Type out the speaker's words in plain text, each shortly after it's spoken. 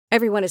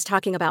Everyone is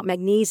talking about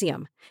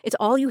magnesium. It's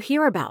all you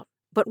hear about.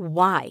 But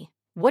why?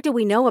 What do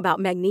we know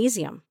about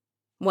magnesium?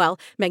 Well,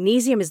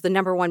 magnesium is the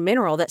number one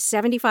mineral that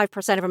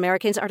 75% of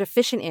Americans are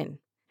deficient in.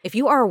 If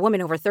you are a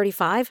woman over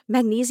 35,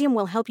 magnesium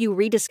will help you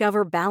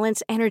rediscover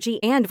balance, energy,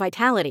 and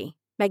vitality.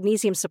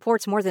 Magnesium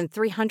supports more than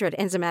 300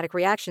 enzymatic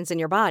reactions in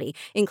your body,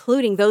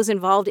 including those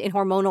involved in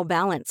hormonal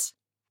balance.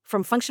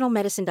 From functional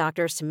medicine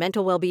doctors to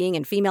mental well-being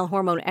and female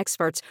hormone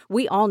experts,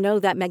 we all know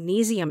that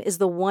magnesium is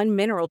the one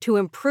mineral to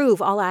improve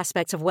all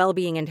aspects of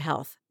well-being and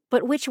health.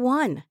 But which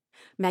one?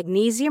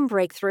 Magnesium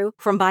Breakthrough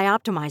from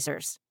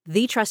Bioptimizers,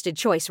 the trusted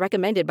choice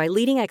recommended by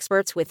leading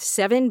experts with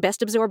 7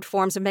 best-absorbed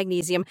forms of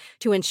magnesium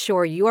to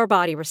ensure your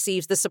body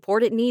receives the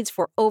support it needs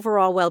for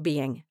overall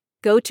well-being.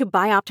 Go to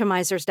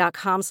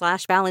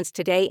bioptimizers.com/balance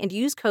today and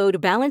use code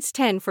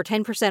BALANCE10 for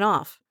 10%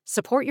 off.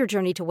 Support your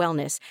journey to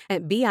wellness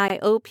at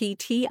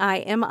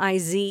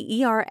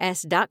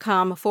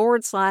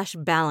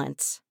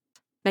bioptimizers.com/balance.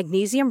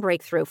 Magnesium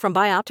Breakthrough from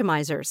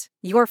Bioptimizers,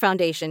 your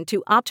foundation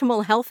to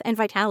optimal health and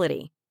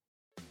vitality.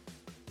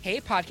 Hey,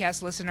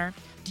 podcast listener.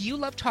 Do you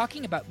love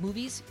talking about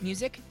movies,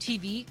 music,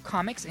 TV,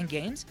 comics, and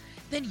games?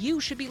 Then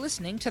you should be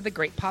listening to The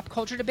Great Pop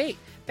Culture Debate,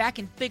 back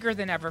and bigger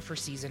than ever for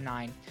Season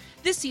 9.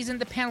 This season,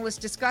 the panelists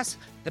discuss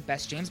the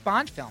best James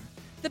Bond film,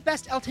 the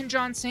best Elton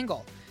John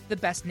single, the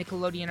best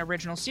Nickelodeon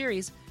original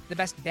series, the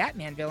best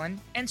Batman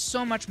villain, and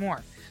so much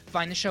more.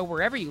 Find the show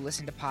wherever you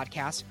listen to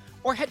podcasts,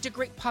 or head to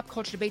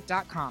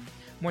greatpopculturedebate.com.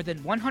 More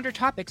than 100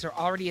 topics are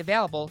already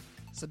available.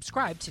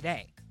 Subscribe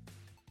today.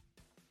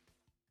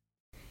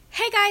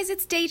 Hey guys,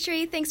 it's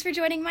Daytree. Thanks for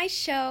joining my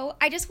show.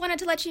 I just wanted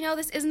to let you know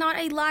this is not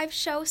a live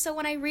show, so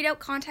when I read out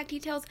contact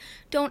details,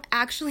 don't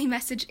actually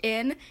message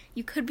in.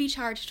 You could be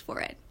charged for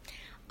it.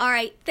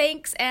 Alright,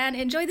 thanks and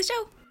enjoy the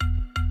show.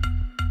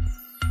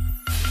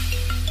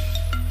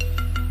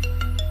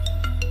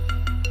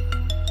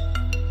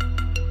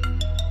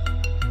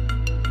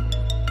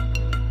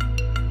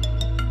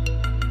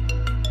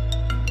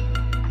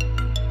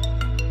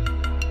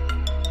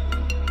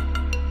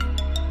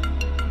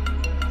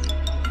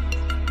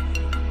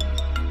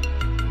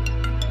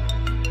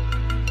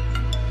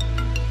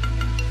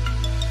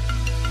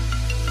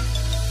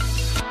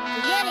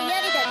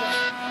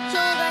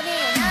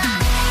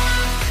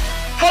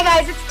 Hey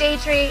guys, it's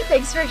Daytree.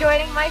 Thanks for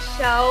joining my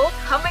show.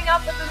 Coming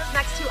up within this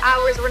next 2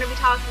 hours, we're going to be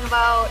talking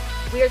about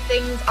weird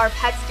things our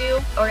pets do,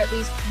 or at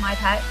least my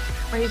pet.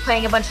 We're going to be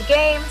playing a bunch of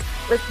games,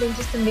 listening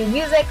to some new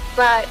music,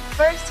 but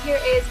first here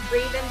is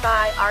Breathin'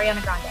 by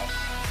Ariana Grande.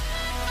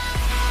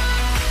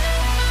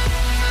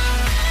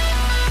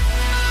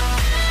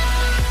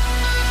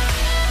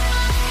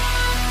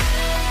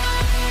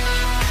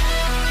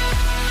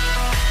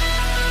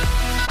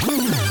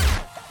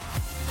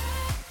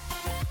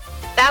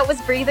 That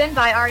was Breathin'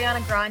 by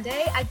Ariana Grande.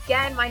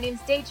 Again, my name's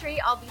Daytree.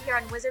 I'll be here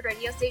on Wizard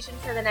Radio Station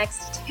for the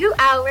next 2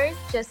 hours,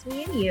 just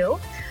me and you.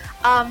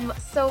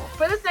 So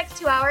for this next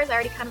 2 hours, I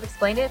already kind of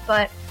explained it,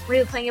 but we're going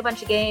to be playing a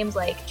bunch of games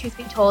like Truth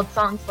Be Told,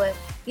 Song Flip,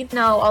 you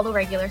know, all the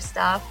regular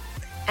stuff.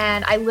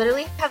 And I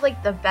literally have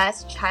like the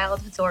best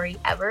childhood story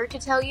ever to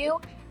tell you.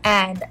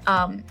 And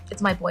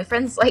it's my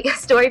boyfriend's like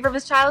story from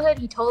his childhood.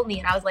 He told me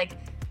and I was like,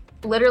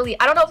 literally,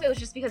 I don't know if it was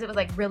just because it was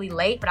like really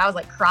late, but I was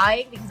like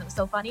crying because it was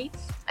so funny.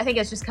 I think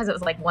it's just because it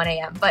was like 1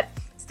 a.m., but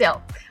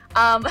still.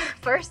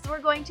 First, we're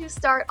going to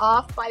start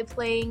off by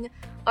playing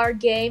our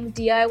game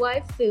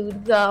DIY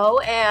Food though,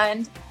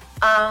 and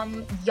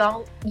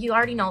y'all, you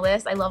already know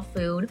this, I love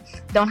food.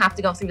 Don't have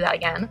to go through that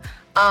again.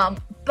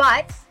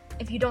 But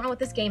if you don't know what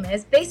this game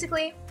is,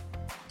 basically,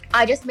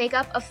 I just make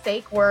up a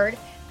fake word,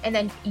 and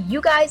then you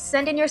guys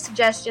send in your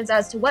suggestions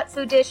as to what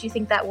food dish you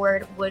think that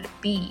word would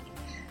be.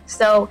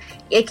 So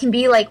it can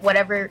be like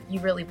whatever you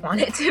really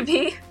want it to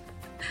be.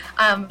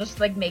 Just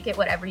like make it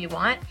whatever you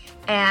want.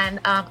 And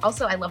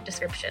also I love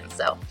descriptions.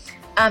 So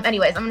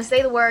anyways, I'm going to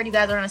say the word. You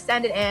guys are going to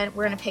send it in.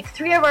 We're going to pick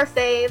 3 of our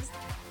faves.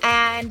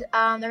 And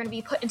they're going to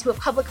be put into a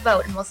public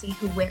vote. And we'll see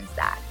who wins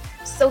that.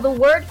 So the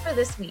word for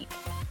this week.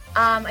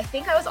 I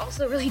think I was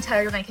also really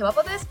tired when I came up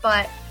with this.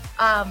 But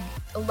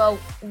Lows?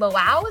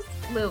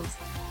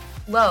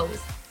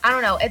 I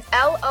don't know. It's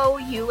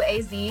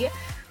Louaz.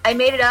 I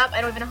made it up.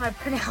 I don't even know how to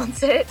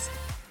pronounce it.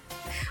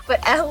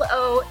 But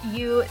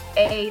Louad.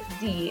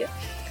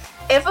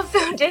 If a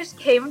food dish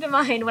came to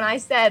mind when I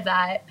said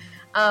that,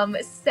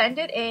 send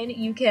it in.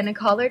 You can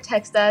call or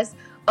text us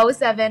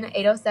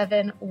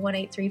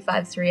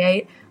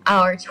 07-807-183-538.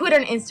 Our Twitter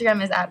and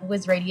Instagram is at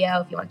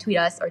WizRadio if you want to tweet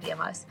us or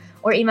DM us.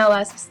 Or email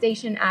us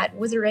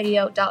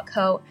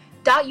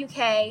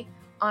station@wizardradio.co.uk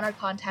on our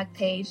contact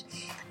page.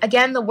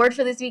 Again, the word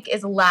for this week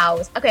is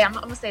louse. Okay, I'm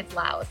going to say it's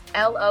louse.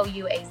 Louaz.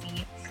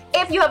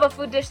 If you have a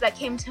food dish that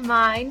came to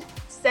mind,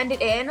 send it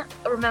in.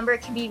 Remember,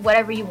 it can be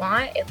whatever you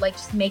want.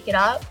 Just make it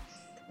up.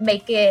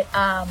 Make it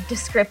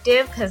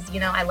descriptive, because, you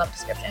know, I love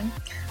description.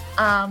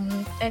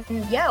 And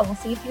yeah, we'll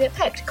see if you get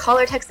picked. Call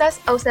or text us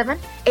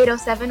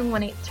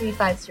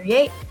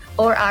 07-807-183-538.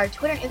 Or our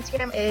Twitter and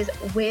Instagram is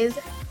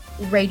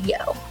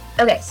WizRadio.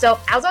 Okay, so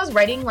as I was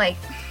writing, as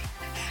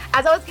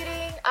I was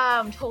getting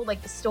told,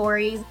 the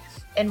stories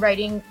and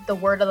writing the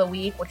word of the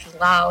week, which was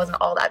Laos and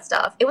all that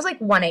stuff. It was like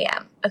 1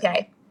 a.m.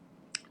 Okay.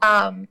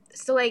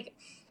 So like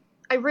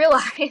I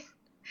realized,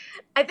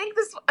 I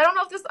don't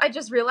know if I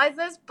just realized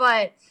this,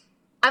 but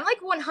I'm like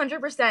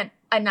 100%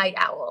 a night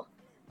owl.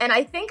 And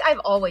I think I've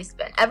always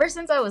been, ever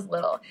since I was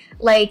little.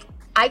 Like,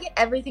 I get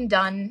everything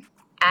done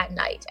at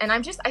night. And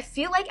I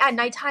feel like at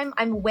nighttime,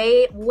 I'm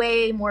way,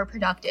 way more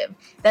productive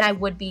than I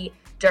would be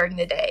during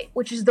the day,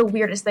 which is the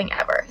weirdest thing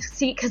ever.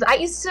 See, because I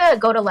used to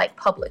go to like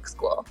public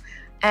school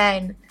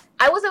and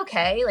I was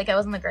okay. Like, I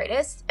wasn't the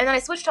greatest. And then I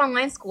switched to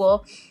online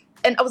school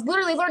and I was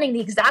literally learning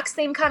the exact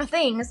same kind of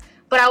things,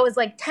 but I was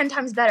like 10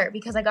 times better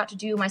because I got to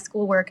do my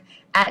schoolwork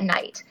at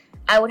night.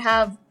 I would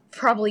have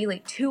probably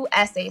like 2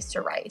 essays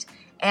to write.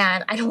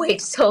 And I'd wait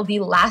till the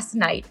last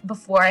night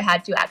before I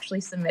had to actually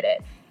submit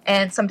it.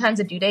 And sometimes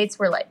the due dates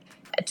were like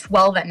at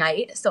 12 at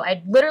night. So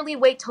I'd literally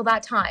wait till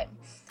that time.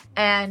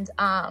 And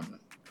I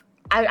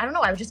don't know,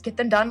 I would just get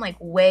them done like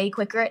way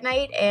quicker at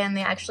night and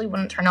they actually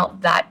wouldn't turn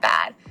out that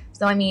bad.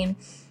 So I mean,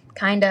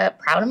 kind of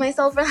proud of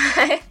myself for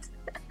that.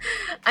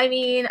 I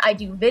mean, I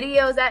do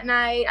videos at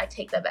night. I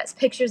take the best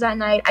pictures at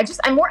night.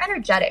 I'm more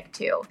energetic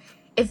too.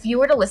 If you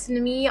were to listen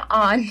to me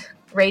on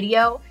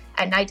radio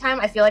at nighttime,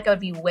 I feel like I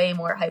would be way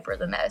more hyper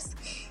than this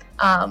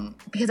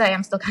because I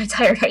am still kind of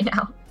tired right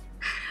now.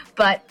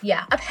 But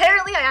yeah,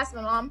 apparently I asked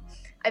my mom.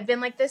 I've been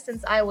like this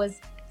since I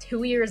was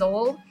 2 years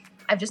old.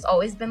 I've just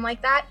always been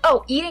like that.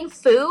 Oh, eating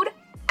food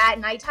at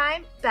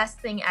nighttime, best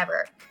thing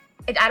ever.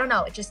 I don't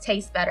know, it just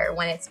tastes better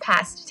when it's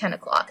past 10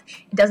 o'clock.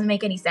 It doesn't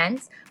make any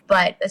sense,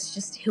 but that's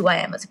just who I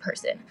am as a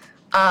person.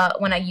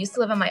 When I used to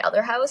live in my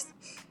other house,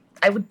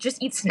 I would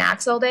just eat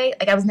snacks all day.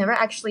 Like, I was never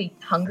actually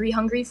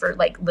hungry for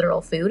like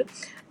literal food.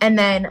 And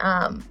then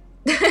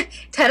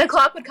 10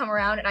 o'clock would come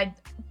around and I'd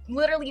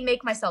literally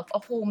make myself a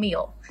whole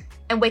meal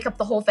and wake up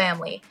the whole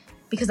family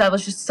because I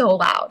was just so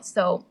loud.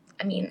 So,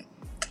 I mean,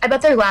 I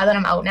bet they're glad that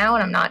I'm out now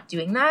and I'm not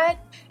doing that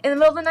in the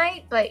middle of the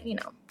night, but you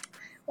know,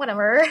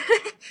 whatever.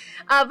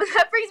 But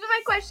that brings me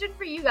my question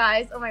for you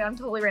guys. Oh my God, I'm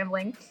totally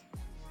rambling.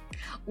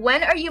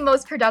 When are you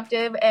most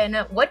productive and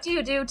what do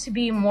you do to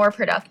be more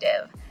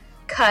productive?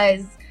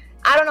 Because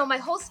I don't know, my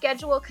whole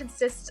schedule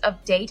consists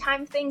of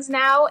daytime things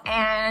now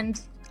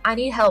and I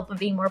need help in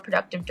being more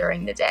productive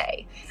during the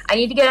day. I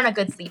need to get on a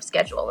good sleep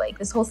schedule. Like,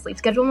 this whole sleep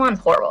schedule one is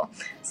horrible.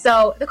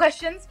 So the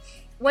questions,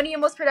 when are you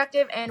most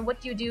productive and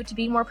what do you do to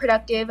be more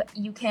productive?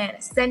 You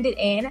can send it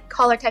in,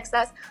 call or text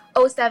us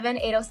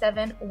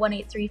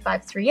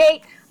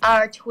 07-807-183-538.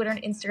 Our Twitter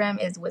and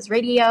Instagram is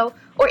WizRadio,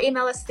 or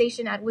email us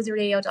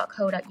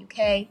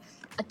station@wizradio.co.uk.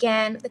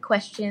 Again, the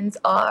questions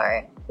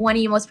are, when are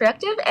you most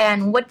productive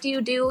and what do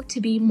you do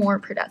to be more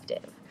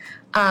productive?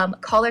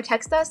 Call or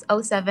text us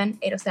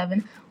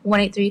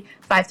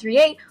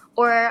 07-807-183-538,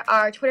 or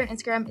our Twitter and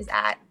Instagram is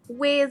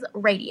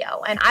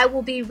 @WizRadio. And I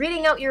will be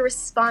reading out your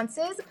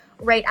responses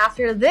right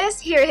after this.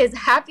 Here is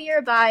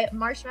Happier by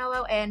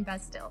Marshmello and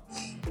Bastille.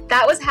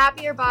 That was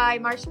Happier by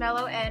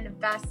Marshmello and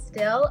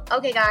Bastille.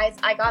 Okay, guys,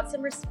 I got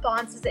some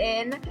responses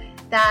in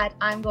that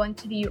I'm going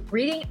to be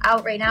reading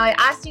out right now. I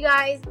asked you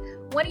guys,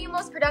 when are you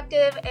most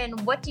productive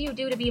and what do you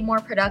do to be more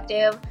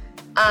productive?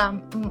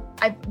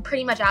 I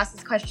pretty much asked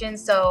this question,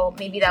 so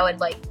maybe that would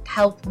like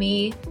help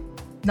me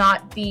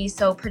not be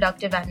so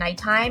productive at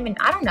nighttime. And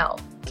I don't know.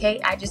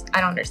 Okay, I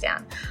don't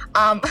understand.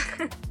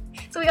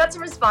 So we got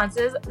some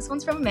responses. This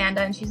one's from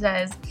Amanda, and she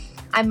says,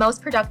 I'm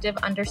most productive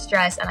under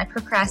stress, and I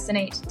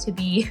procrastinate to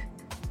be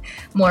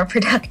more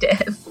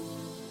productive.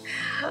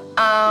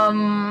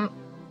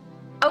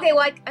 Okay,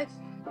 well,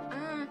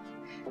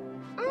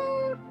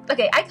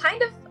 okay, I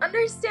kind of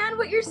understand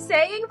what you're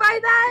saying by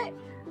that.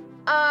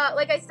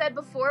 Like I said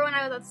before, when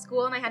I was at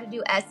school and I had to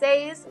do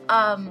essays,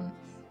 I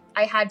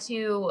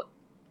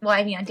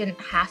didn't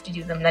have to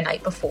do them the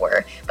night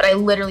before, but I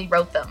literally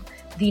wrote them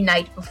the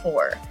night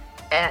before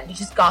and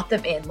just got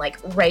them in like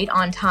right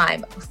on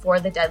time before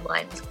the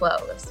deadline was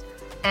closed.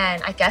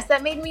 And I guess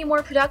that made me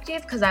more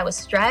productive because I was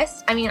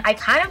stressed. I mean, I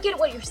kind of get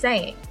what you're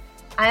saying.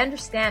 I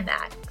understand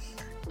that.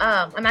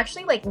 I'm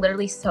actually like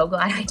literally so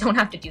glad I don't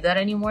have to do that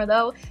anymore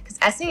though, because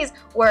essays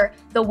were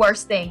the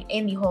worst thing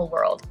in the whole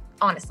world,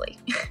 honestly.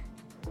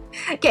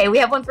 Okay, we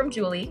have one from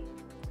Julie.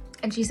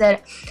 And she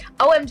said,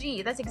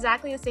 OMG, that's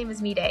exactly the same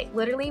as me day.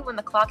 Literally, when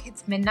the clock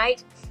hits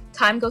midnight,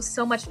 time goes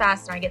so much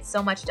faster and I get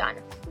so much done.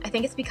 I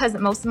think it's because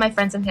most of my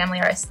friends and family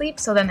are asleep,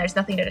 so then there's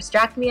nothing to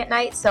distract me at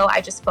night, so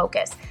I just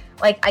focus.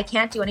 Like, I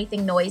can't do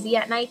anything noisy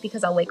at night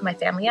because I'll wake my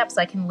family up,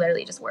 so I can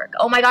literally just work.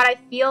 Oh my God, I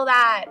feel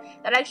that.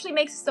 That actually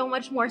makes so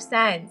much more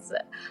sense.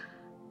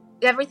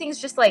 Everything's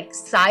just like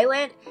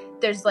silent.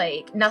 There's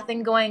like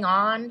nothing going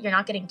on. You're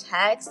not getting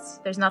texts.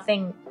 There's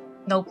nothing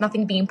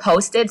being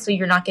posted, so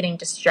you're not getting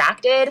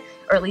distracted,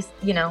 or at least,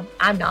 you know,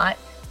 I'm not,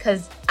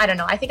 because I don't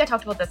know, I think I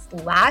talked about this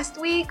last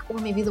week or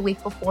maybe the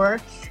week before.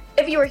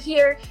 If you were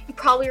here, you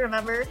probably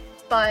remember,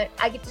 but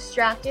I get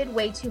distracted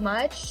way too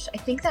much. I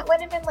think that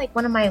might have been like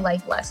one of my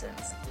life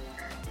lessons.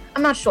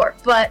 I'm not sure,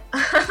 but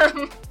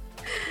I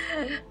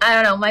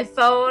don't know, my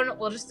phone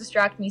will just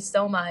distract me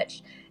so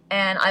much.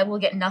 and I will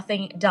get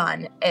nothing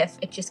done if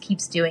it just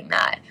keeps doing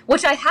that,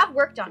 which I have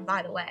worked on,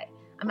 by the way.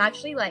 I'm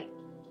actually like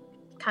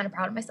kind of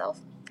proud of myself.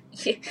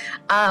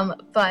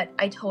 But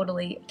I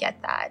totally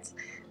get that.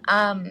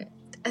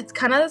 It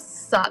kind of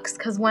sucks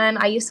because when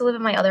I used to live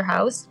in my other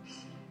house,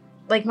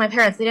 like my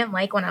parents, they didn't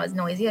like when I was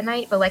noisy at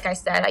night, but like I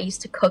said, I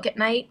used to cook at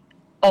night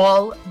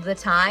all the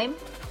time,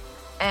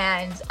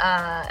 and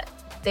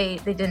they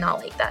did not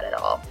like that at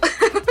all.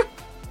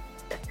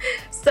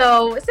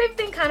 So same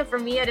thing kind of for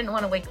me. I didn't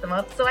want to wake them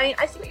up, so I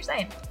see what you're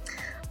saying.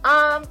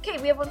 Okay,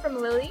 we have one from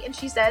Lily, and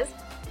she says,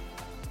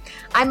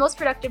 I'm most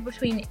productive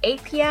between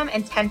 8 p.m.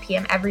 and 10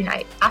 p.m. every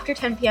night. After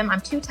 10 p.m.,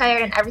 I'm too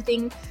tired and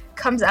everything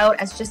comes out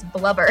as just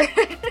blubber.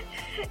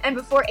 And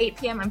before 8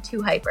 p.m., I'm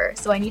too hyper.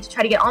 So I need to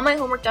try to get all my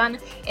homework done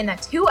in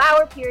that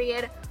 2-hour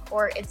period,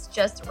 or it's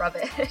just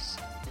rubbish.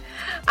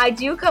 I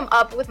do come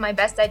up with my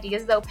best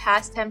ideas, though,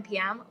 past 10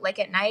 p.m. Like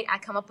at night, I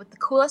come up with the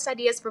coolest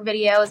ideas for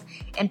videos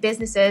and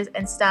businesses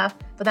and stuff,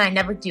 but then I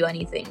never do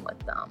anything with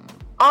them.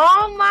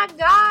 Oh my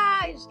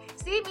gosh!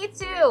 See, me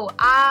too.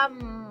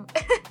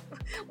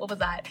 What was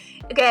that?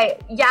 Okay,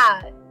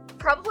 yeah,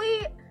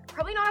 probably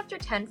not after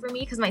 10 for me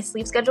because my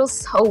sleep schedule is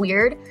so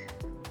weird.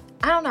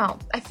 I don't know.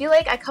 I feel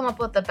like I come up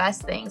with the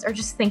best things or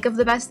just think of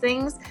the best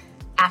things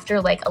after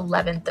like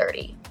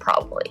 11:30,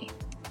 probably.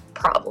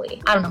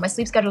 I don't know. My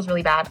sleep schedule is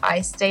really bad.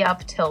 I stay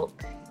up till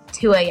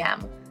 2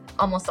 a.m.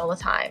 almost all the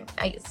time.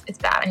 It's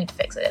bad. I need to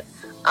fix it.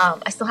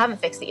 I still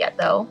haven't fixed it yet,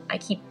 though. I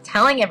keep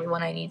telling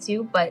everyone I need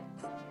to, but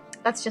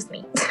that's just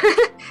me.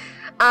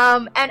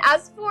 And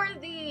as for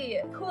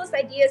the coolest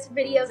ideas for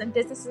videos and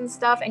businesses and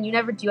stuff, and you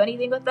never do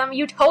anything with them,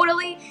 you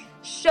totally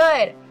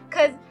should.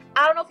 Because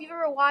I don't know if you've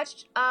ever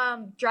watched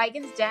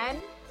Dragon's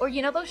Den, or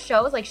you know those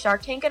shows like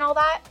Shark Tank and all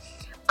that.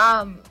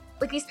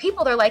 Like these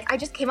people, they're like, I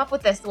just came up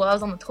with this while I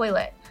was on the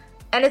toilet.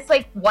 And it's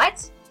like,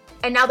 what?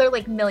 And now they're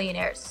like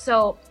millionaires.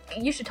 So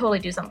you should totally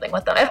do something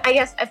with them. I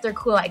guess if they're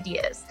cool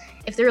ideas.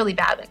 If they're really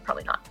bad, then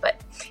probably not. But,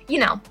 you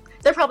know,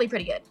 they're probably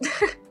pretty good.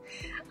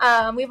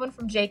 We have one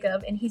from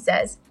Jacob, and he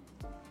says,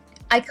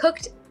 I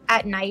cooked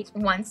at night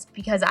once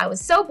because I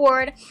was so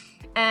bored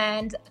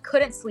and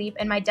couldn't sleep,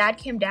 and my dad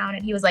came down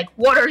and he was like,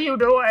 what are you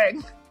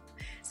doing?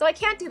 So I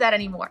can't do that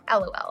anymore,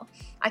 LOL.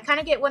 I kind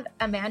of get what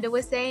Amanda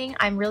was saying.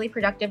 I'm really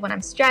productive when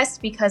I'm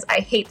stressed because I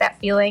hate that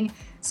feeling,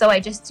 so I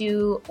just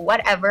do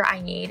whatever I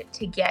need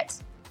to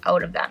get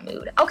out of that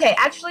mood. Okay,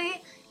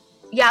 actually,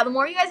 yeah, the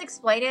more you guys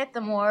explain it,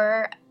 the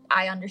more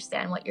I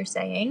understand what you're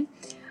saying.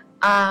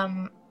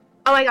 Oh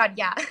my god,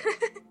 yeah.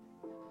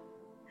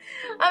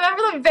 I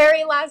remember the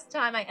very last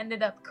time I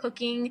ended up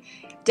cooking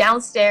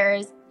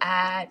downstairs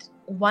at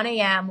 1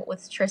 a.m.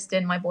 with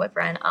Tristan, my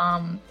boyfriend.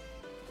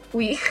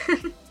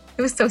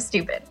 It was so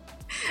stupid.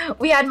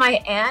 We had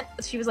my aunt,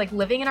 she was like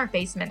living in our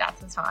basement at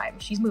the time.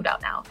 She's moved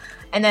out now.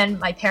 And then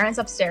my parents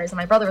upstairs and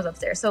my brother was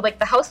upstairs. So like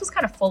the house was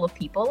kind of full of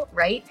people,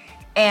 right?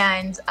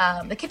 And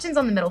the kitchen's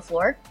on the middle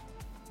floor.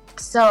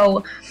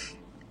 So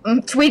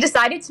we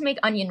decided to make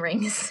onion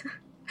rings.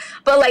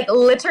 But like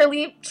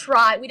literally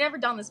we'd never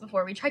done this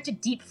before. We tried to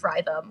deep fry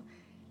them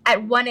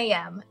at 1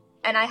 a.m.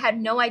 and I had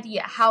no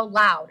idea how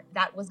loud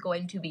that was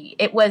going to be.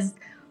 It was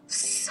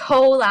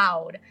so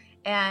loud,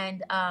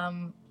 and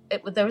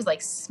there was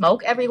like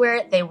smoke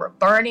everywhere. They were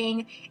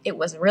burning. It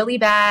was really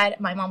bad.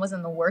 My mom was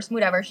in the worst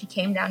mood ever. She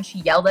came down, she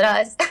yelled at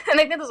us. And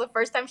I think it was the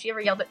first time she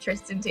ever yelled at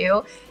Tristan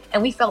too.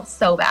 And we felt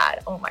so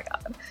bad. Oh my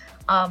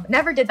God.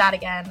 Never did that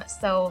again.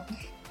 So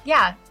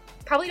yeah,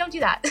 probably don't do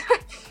that.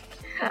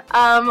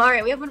 All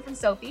right, we have one from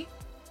Sophie.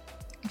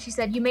 And she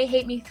said, you may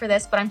hate me for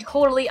this, but I'm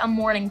totally a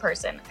morning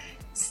person.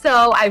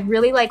 So I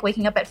really like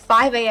waking up at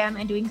 5 a.m.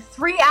 and doing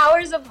 3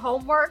 hours of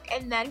homework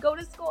and then go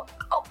to school.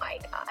 Oh my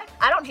God.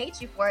 I don't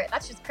hate you for it.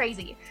 That's just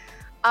crazy.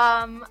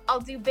 I'll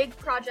do big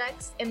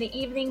projects in the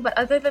evening, but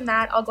other than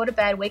that, I'll go to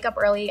bed, wake up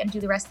early, and do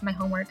the rest of my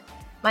homework.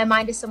 My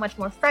mind is so much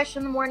more fresh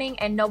in the morning,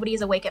 and nobody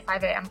is awake at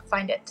 5 a.m. I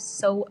find it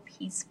so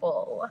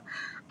peaceful.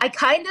 I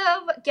kind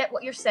of get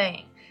what you're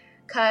saying,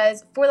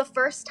 because for the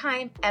first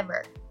time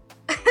ever,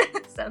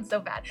 sounds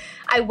so bad,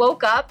 I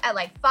woke up at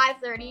like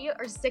 5:30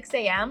 or 6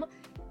 a.m.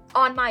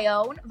 on my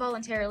own,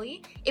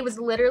 voluntarily. It was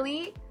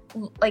literally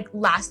like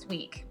last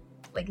week.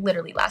 Like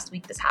literally last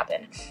week this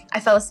happened. I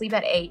fell asleep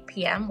at 8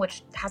 p.m.,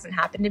 which hasn't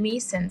happened to me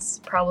since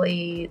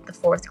probably the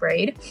 4th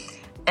grade.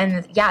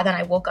 And yeah, then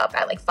I woke up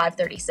at like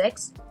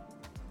 5:36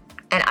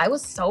 and I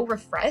was so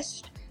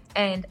refreshed,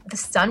 and the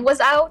sun was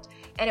out,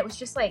 and it was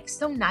just like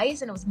so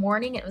nice, and it was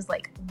morning, and it was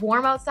like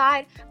warm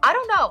outside. I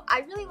don't know.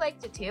 I really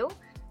liked it too,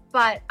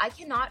 but I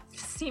cannot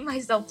see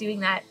myself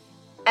doing that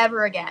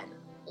ever again.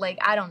 Like,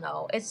 I don't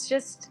know. It's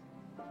just,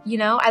 you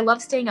know, I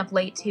love staying up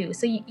late too.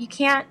 So you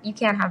can't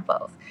have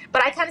both.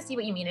 But I kind of see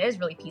what you mean. It is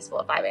really peaceful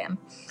at 5 a.m.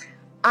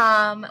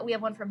 We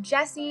have one from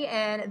Jessie,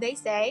 and they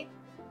say,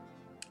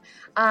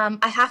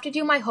 I have to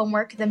do my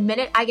homework the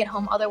minute I get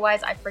home.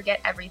 Otherwise, I forget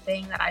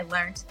everything that I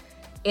learned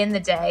in the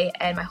day,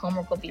 and my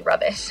homework will be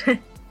rubbish.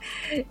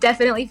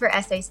 Definitely for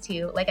essays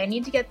too. Like, I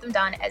need to get them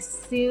done as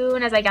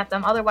soon as I get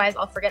them. Otherwise,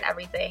 I'll forget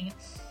everything.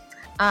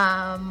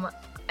 And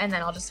and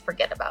then I'll just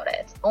forget about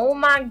it. Oh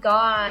my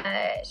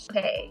gosh.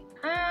 Okay.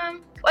 I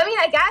mean,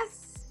 I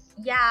guess,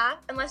 yeah,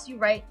 unless you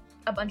write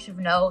a bunch of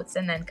notes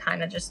and then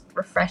kind of just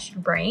refresh your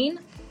brain.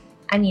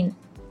 I mean,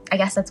 I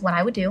guess that's what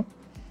I would do.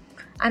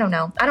 I don't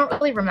know. I don't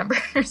really remember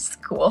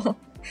school.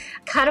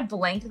 Kind of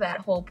blanked that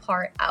whole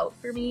part out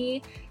for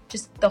me.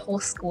 Just the whole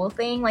school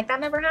thing, like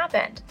that never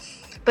happened.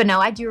 But no,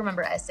 I do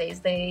remember essays.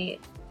 They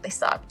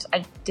sucked.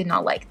 I did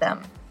not like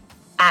them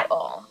at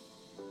all.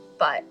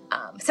 But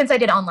since I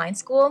did online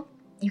school,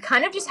 you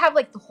kind of just have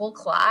like the whole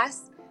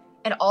class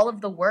and all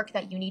of the work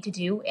that you need to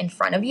do in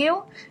front of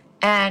you.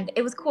 And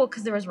it was cool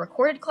because there was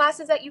recorded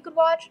classes that you could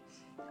watch.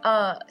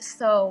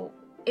 So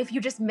if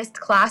you just missed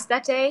class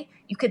that day,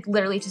 you could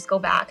literally just go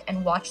back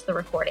and watch the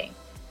recording.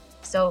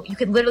 So you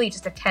could literally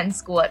just attend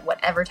school at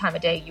whatever time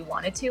of day you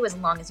wanted to, as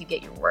long as you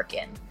get your work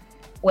in,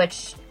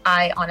 which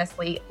I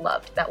honestly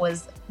loved. That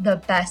was the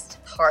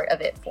best part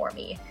of it for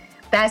me.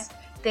 Best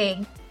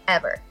thing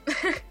ever.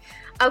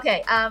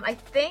 Okay, I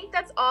think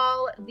that's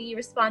all the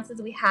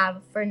responses we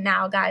have for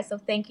now, guys. So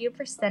thank you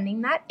for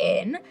sending that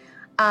in.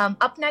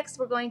 Up next,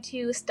 we're going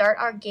to start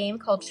our game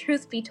called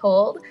Truth Be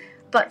Told.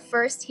 But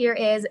first, here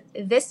is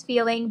This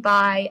Feeling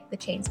by the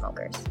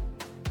Chainsmokers.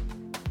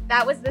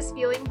 That was This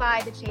Feeling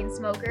by the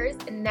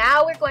Chainsmokers. And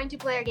now we're going to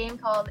play a game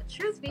called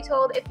Truth Be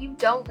Told. If you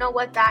don't know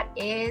what that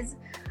is,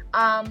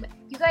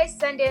 you guys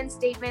send in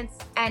statements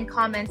and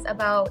comments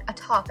about a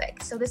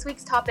topic. So this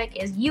week's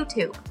topic is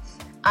YouTube.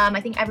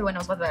 I think everyone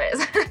knows what that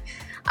is.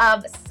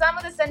 Some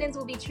of the send-ins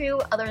will be true,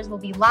 others will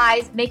be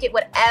lies. Make it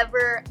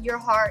whatever your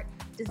heart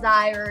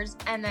desires.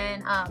 And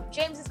then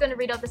James is going to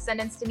read out the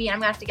send-ins to me. I'm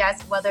going to have to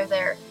guess whether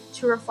they're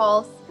true or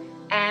false.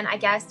 And I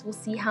guess we'll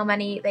see how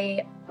many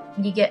I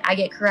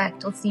get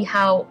correct. Let's see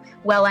how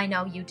well I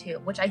know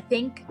YouTube, which I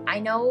think I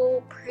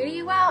know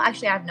pretty well.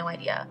 Actually, I have no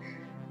idea.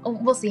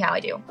 We'll see how I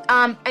do.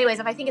 Anyways,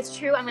 if I think it's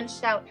true, I'm going to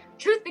shout,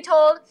 Truth Be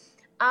Told.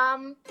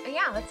 And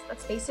yeah,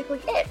 that's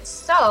basically it.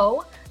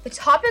 So the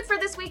topic for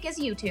this week is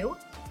YouTube.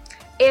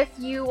 If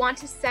you want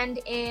to send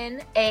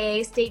in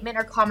a statement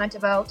or comment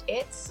about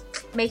it,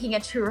 making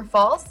it true or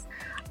false,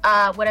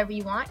 whatever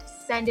you want,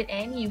 send it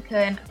in. You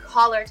can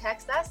call or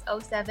text us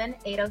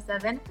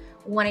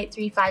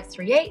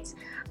 07-807-183-538.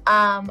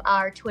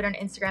 Our Twitter and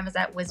Instagram is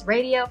at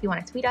WizRadio if you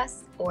want to tweet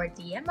us or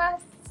DM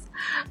us.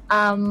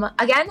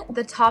 Again,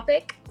 the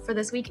topic for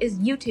this week is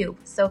YouTube.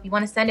 So if you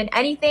want to send in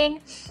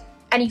anything,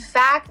 any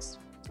fact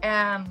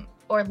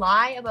or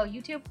lie about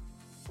YouTube,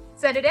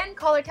 send it in.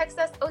 Call or text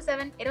us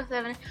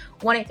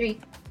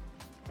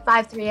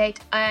 07-807-183-538.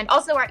 And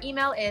also our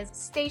email is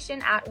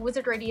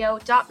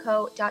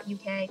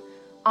station@wizardradio.co.uk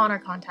on our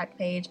contact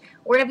page.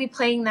 We're going to be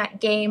playing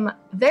that game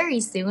very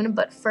soon,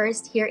 but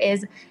first here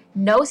is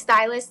No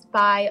Stylist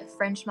by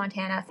French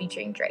Montana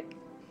featuring Drake.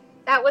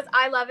 That was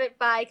I Love It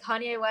by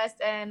Kanye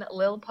West and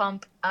Lil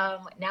Pump.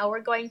 Now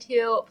we're going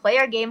to play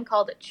our game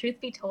called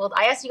Truth Be Told.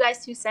 I asked you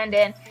guys to send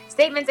in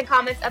statements and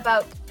comments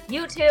about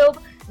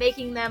YouTube,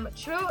 making them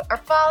true or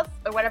false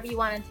or whatever you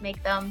wanted to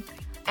make them.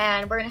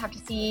 And we're going to have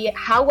to see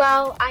how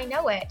well I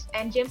know it.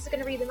 And James is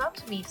going to read them out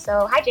to me.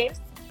 So, hi, James.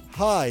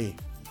 Hi.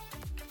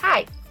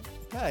 Hi.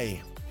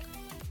 Hey.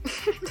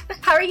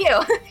 How are you?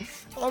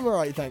 I'm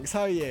alright, thanks.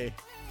 How are you?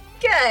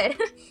 Good.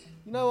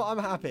 You know what? I'm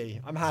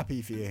happy. I'm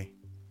happy for you.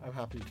 I'm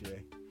happy for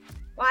you.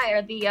 Why?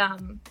 Are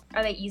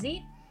they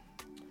easy?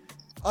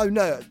 Oh,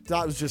 no.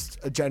 That was just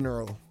a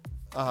general.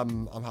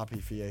 I'm happy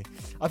for you.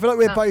 I feel like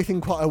we're both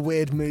in quite a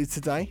weird mood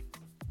today.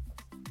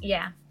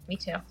 Yeah, me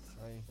too. So,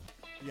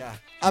 yeah.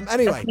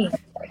 Anyway,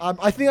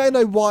 I think I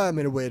know why I'm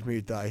in a weird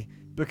mood though,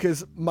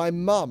 because my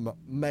mum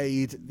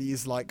made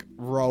these like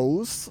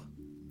rolls.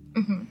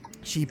 Mm-hmm.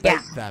 She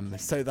baked them,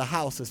 so the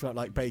house has smelled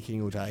like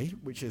baking all day,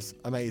 which is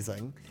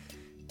amazing.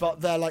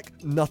 But they're like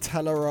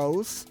Nutella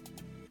rolls.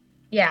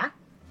 Yeah.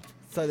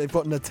 So they've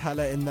got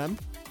Nutella in them.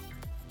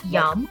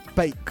 Yum. Like,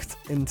 baked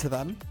into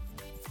them.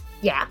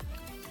 Yeah.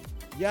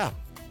 Yeah.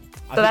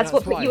 So that's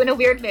what put you in a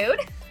weird mood?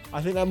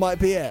 I think that might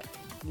be it.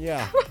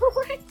 Yeah.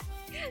 What?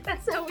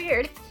 That's so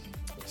weird.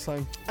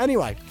 So,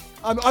 anyway,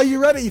 are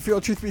you ready for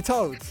your Truth Be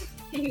Told?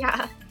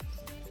 Yeah.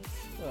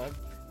 Right.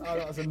 Oh,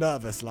 that was a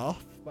nervous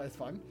laugh, but it's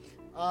fine.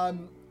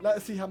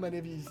 Let's see how many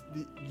of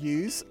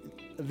these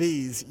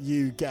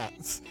you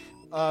get.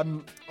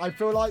 I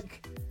feel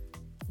like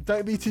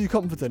don't be too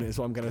confident is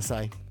what I'm going to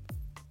say.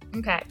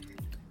 Okay.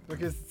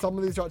 Because some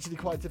of these are actually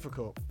quite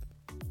difficult.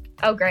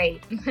 Oh,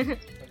 great.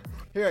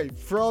 Here,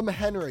 from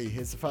Henry,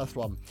 here's the first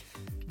one.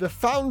 The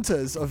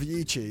founders of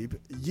YouTube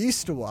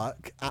used to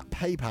work at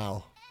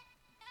PayPal.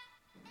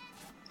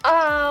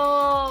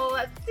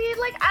 Oh, see,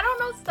 like, I don't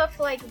know stuff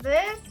like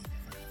this.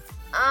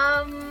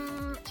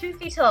 Truth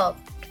be told.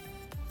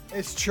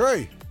 It's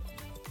true.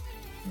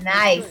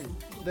 Nice. It's true.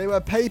 They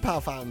were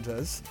PayPal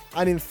founders,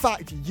 and in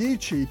fact,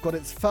 YouTube got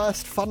its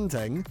first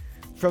funding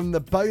from the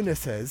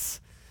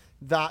bonuses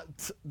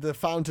that the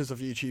founders of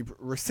YouTube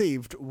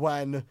received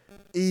when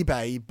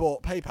eBay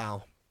bought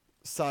PayPal.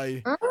 So,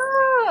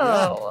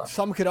 yeah,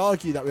 some could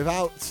argue that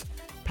without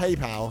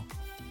PayPal,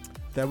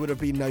 there would have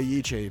been no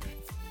YouTube.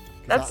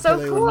 That's so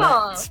cool.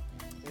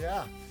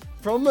 Yeah.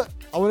 From,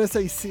 I want to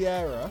say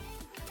Sierra,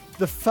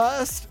 the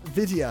first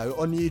video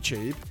on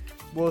YouTube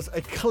was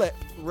a clip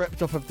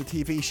ripped off of the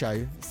TV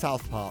show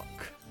South Park.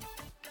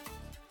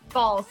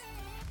 False.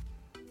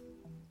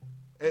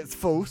 It's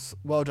false.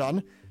 Well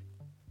done.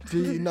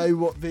 Do you know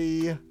what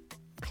the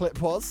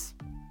clip was?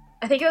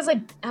 I think it was like,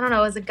 I don't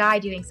know, it was a guy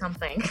doing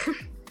something.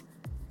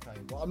 Okay,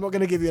 well, I'm not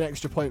going to give you an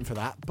extra point for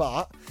that,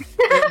 but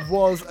it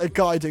was a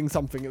guy doing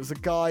something. It was a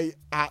guy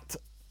at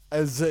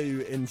a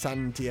zoo in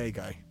San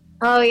Diego.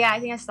 Oh yeah, I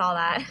think I saw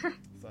that.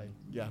 So,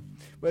 yeah.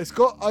 Well, it's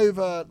got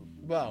over,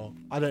 well,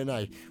 I don't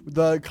know.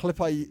 The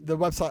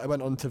website I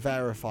went on to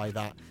verify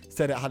that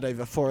said it had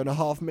over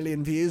 4.5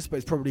 million views, but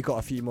it's probably got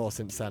a few more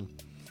since then.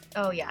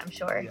 Oh yeah, I'm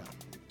sure. Yeah.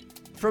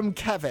 From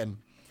Kevin.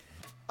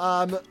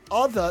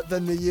 Other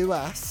than the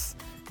US,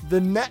 the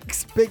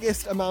next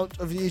biggest amount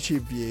of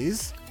YouTube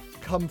views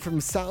come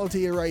from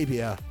Saudi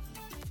Arabia.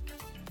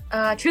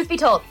 Truth be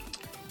told.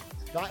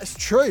 That is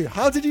true.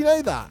 How did you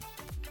know that?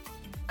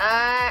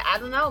 I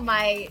don't know.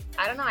 I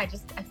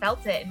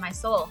felt it in my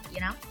soul, you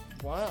know?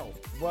 Wow.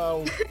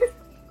 Well,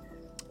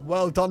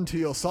 well done to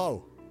your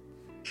soul.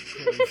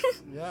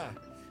 Yeah.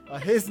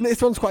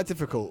 This one's quite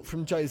difficult.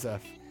 From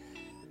Joseph.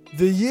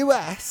 The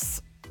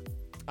US,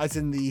 as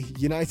in the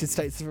United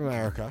States of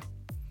America,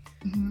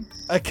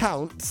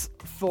 accounts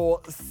for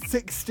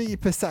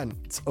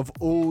 60% of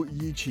all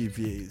YouTube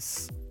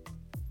views.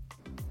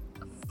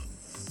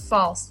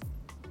 False.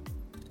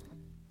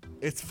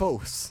 It's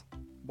false.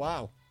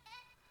 Wow.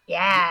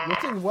 Yeah.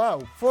 Looking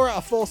well. 4 out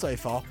of 4 so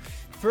far.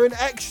 For an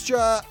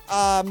extra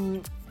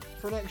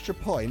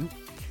point,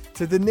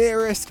 to the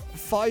nearest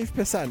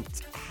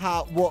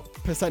 5%, what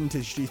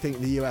percentage do you think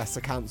the US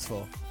accounts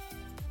for?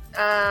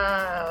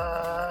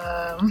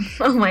 Oh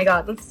my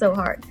god, that's so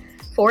hard.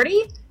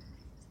 40?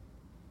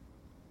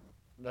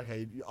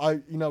 Okay,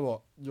 you know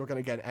what? You're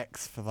going to get an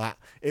X for that.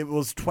 It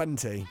was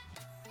 20.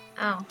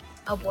 Oh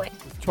boy.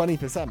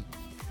 20%.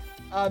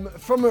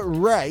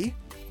 From Ray,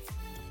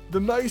 the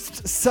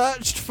most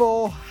searched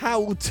for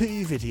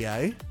how-to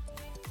video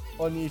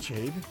on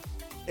YouTube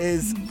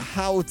is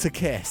how to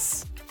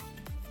kiss.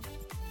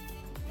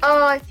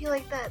 Oh, I feel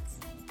like that's...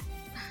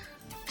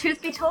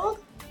 Truth be told?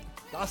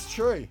 That's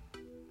true.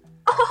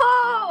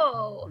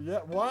 Oh!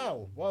 Yeah,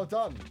 wow. Well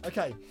done.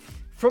 Okay.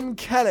 From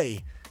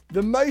Kelly,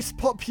 the most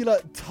popular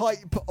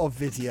type of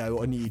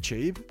video on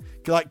YouTube,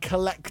 like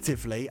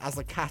collectively as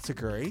a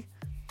category,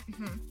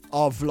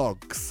 are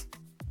vlogs.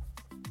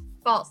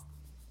 False.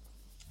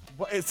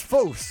 Well, it's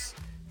false.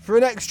 For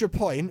an extra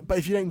point, but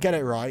if you don't get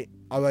it right,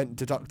 I won't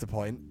deduct a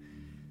point.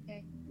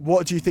 Okay.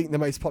 What do you think the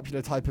most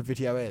popular type of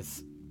video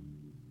is?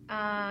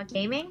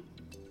 Gaming?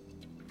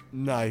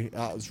 No,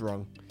 that was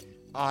wrong.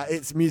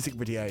 It's music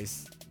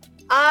videos.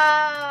 Oh,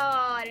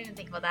 I didn't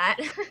think about that.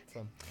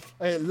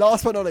 Okay,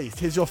 last but not least,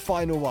 here's your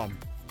final one.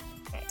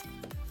 Okay.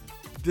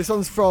 This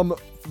one's from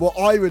what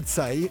I would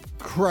say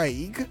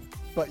Craig,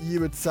 but you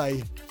would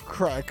say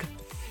Craig.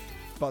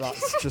 But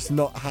that's just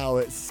not how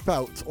it's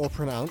spelt or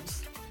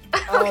pronounced.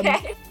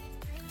 Okay.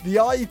 The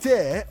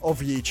idea of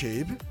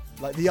YouTube,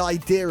 like the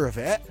idea of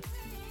it,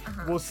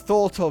 was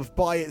thought of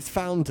by its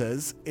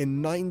founders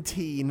in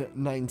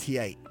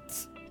 1998.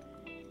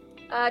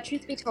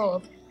 Truth be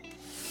told.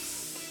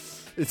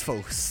 It's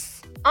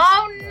false.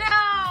 Oh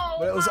no!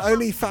 But it was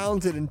only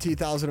founded in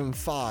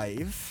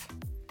 2005.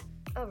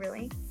 Oh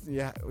really?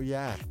 Yeah.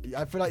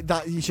 I feel like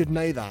that you should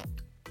know that.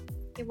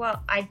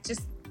 Well,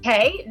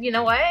 hey, you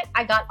know what?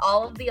 I got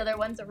all of the other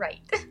ones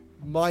right.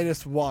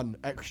 -1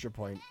 extra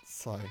point,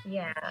 so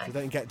Yeah. you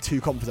don't get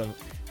too confident.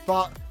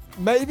 But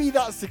maybe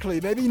that's the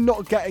clue. Maybe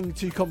not getting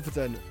too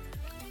confident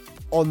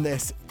on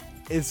this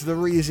is the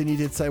reason you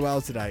did so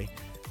well today.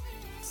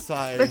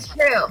 So That's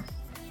true.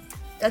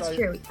 That's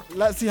true.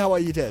 Let's see how well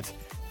you did.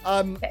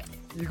 Okay.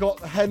 You got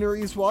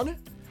Henry's one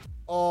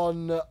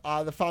on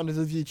the founders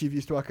of YouTube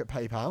used to work at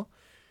PayPal.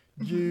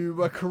 You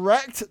were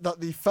correct that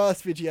the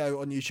first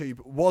video on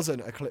YouTube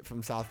wasn't a clip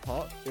from South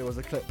Park. It was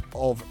a clip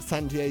of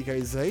San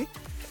Diego Zoo.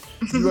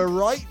 You were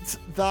right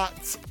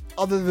that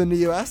other than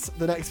the US,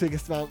 the next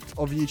biggest amount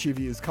of YouTube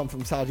views come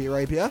from Saudi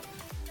Arabia.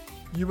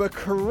 You were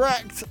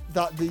correct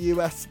that the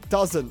US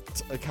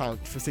doesn't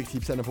account for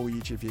 60% of all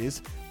YouTube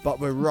views, but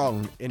we're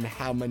wrong in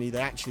how many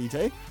they actually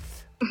do.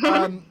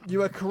 You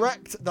were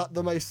correct that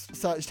the most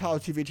searched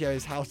how-to video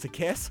is how to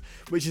kiss,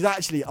 which is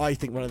actually, I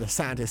think, one of the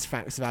saddest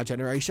facts of our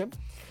generation.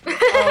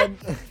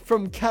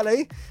 From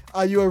Kelly,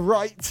 you were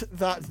right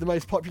that the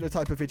most popular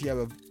type of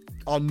video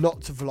are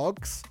not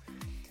vlogs.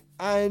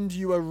 And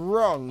you were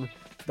wrong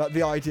that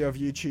the idea of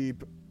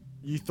YouTube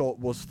you thought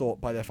was thought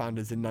by their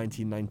founders in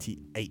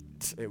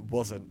 1998. It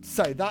wasn't.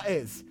 So that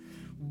is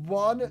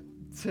 1,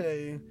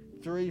 2,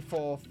 3,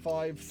 4,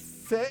 5,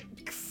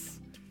 6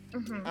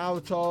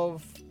 out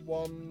of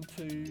 1,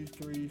 2,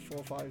 3,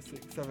 4, 5,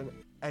 6, 7,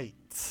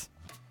 8.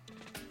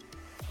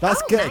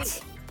 That's good.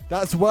 Nice.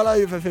 That's well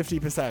over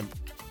 50%.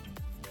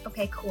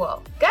 Okay,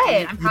 cool.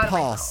 Good. I'm proud of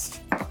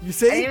passed. You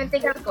see? I didn't even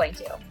think I was going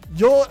to.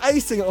 You're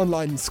acing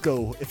online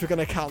school if you're going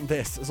to count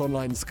this as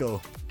online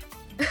school.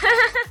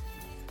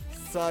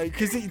 So,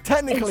 because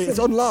technically it's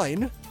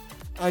online,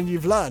 and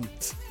you've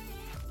learnt.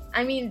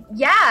 I mean,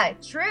 yeah,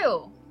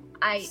 true.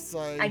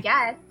 I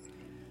guess.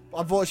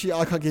 Unfortunately,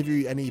 I can't give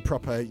you any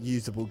proper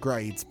usable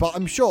grades, but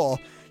I'm sure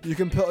you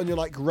can put on your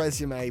like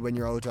resume when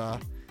you're older.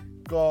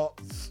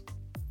 Got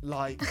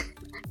like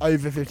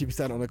over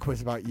 50% on a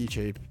quiz about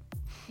YouTube.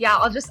 Yeah,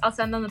 I'll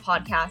send them the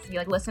podcast and be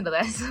like, listen to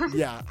this.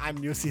 Yeah,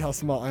 and you'll see how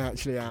smart I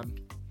actually am.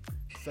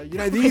 So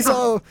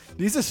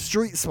these are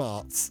street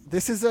smarts.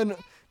 This isn't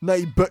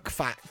no book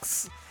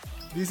facts.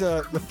 These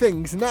are the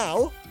things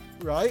now,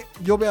 right?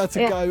 You'll be able to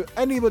go.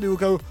 Anybody will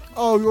go,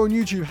 oh, you're on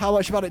YouTube. How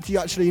much about it do you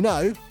actually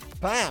know?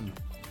 Bam.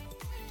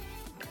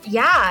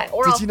 Yeah,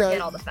 or I'll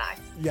forget all the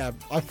facts. Yeah,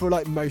 I feel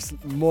like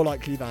more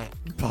likely that.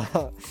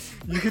 But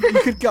you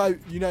could go.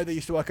 They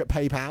used to work at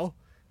PayPal,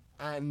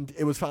 and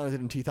it was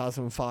founded in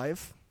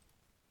 2005.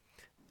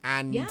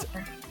 And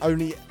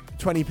only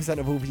 20%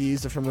 of all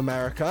views are from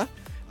America.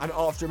 And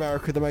after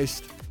America, the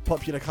most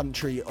popular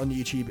country on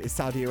YouTube is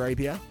Saudi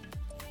Arabia.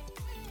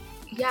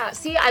 Yeah,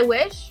 see, I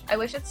wish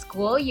at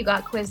school you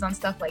got quizzed on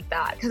stuff like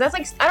that. Because that's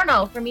like, I don't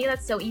know, for me,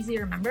 that's so easy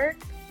to remember.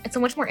 It's so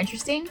much more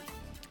interesting.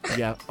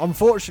 Yeah,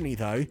 unfortunately,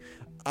 though,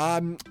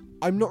 I'm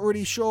not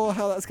really sure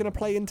how that's going to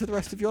play into the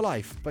rest of your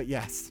life. But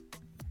yes.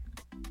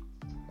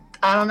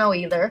 I don't know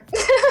either.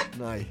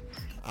 No.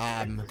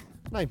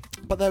 No,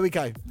 but there we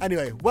go.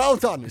 Anyway, well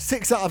done.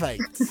 6 out of 8.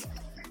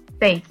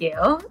 Thank you.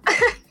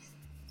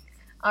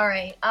 All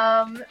right.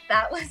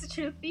 That was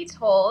Truth Be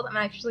Told. I'm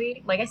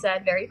actually, like I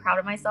said, very proud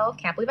of myself.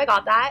 Can't believe I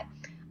got that.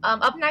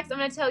 Up next, I'm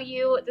going to tell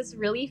you this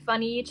really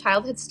funny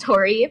childhood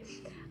story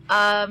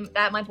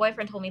that my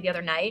boyfriend told me the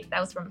other night. That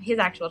was from his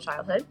actual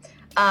childhood.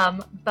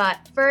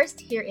 But first,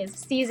 here is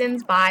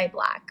Seasons by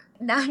Black.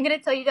 Now I'm going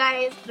to tell you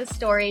guys the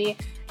story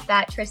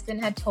that Tristan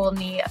had told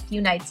me a few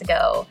nights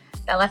ago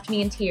that left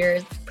me in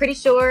tears. Pretty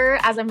sure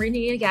as I'm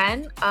reading it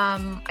again,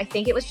 I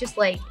think it was just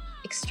like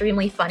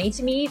extremely funny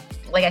to me.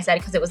 Like I said,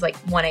 because it was like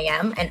 1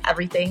 a.m. and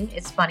everything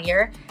is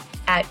funnier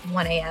at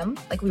 1 a.m.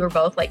 Like we were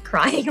both like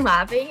crying and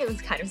laughing. It was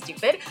kind of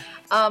stupid.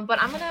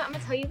 But I'm gonna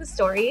tell you the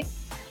story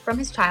from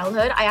his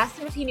childhood. I asked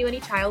him if he knew any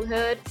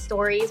childhood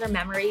stories or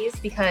memories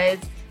because,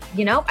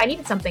 I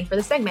needed something for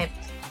the segment.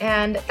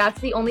 And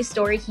that's the only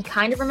story he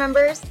kind of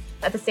remembers.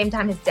 At the same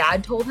time, his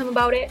dad told him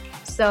about it.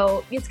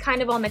 So it's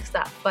kind of all mixed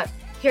up, but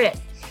here it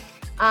is.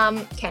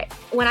 Okay,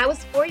 when I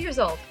was 4 years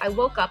old, I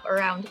woke up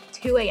around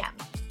 2 a.m.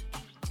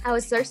 I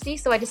was thirsty,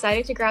 so I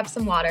decided to grab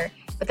some water,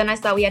 but then I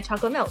saw we had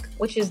chocolate milk,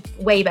 which is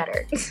way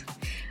better.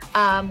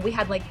 We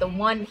had like the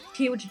one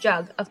huge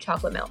jug of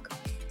chocolate milk.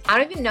 I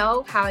don't even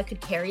know how I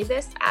could carry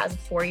this as a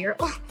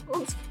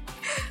 4-year-old.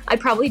 I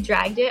probably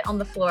dragged it on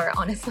the floor,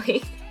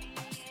 honestly.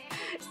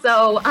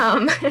 So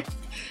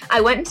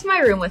I went into my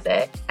room with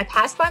it. I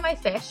passed by my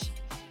fish,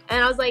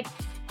 and I was like,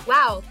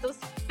 wow, those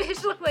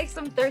fish look like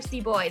some thirsty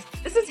boys.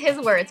 This is his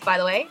words, by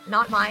the way,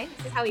 not mine.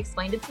 This is how he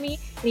explained it to me,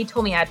 and he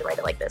told me I had to write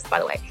it like this, by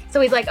the way.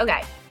 So he's like,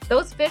 okay,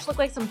 those fish look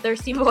like some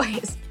thirsty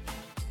boys.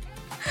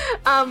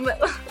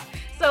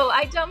 So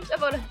I dumped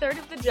about a third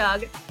of the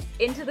jug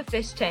into the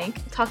fish tank.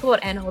 Talk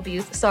about animal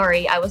abuse.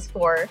 Sorry, I was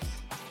 4.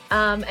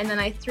 And then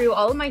I threw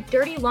all of my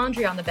dirty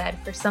laundry on the bed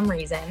for some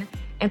reason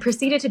and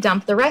proceeded to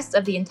dump the rest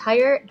of the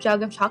entire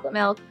jug of chocolate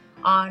milk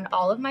on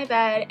all of my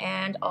bed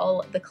and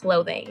all the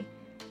clothing.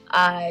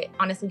 I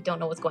honestly don't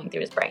know what's going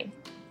through his brain.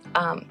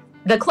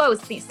 The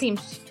clothes seemed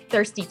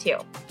thirsty too.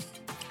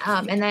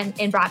 And then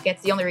in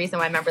brackets, the only reason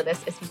why I remember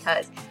this is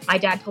because my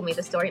dad told me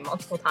the story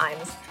multiple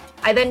times.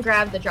 I then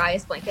grabbed the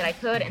driest blanket I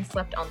could and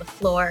slept on the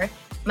floor.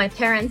 My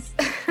parents,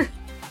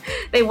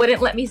 they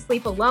wouldn't let me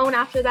sleep alone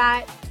after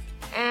that.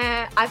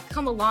 And I've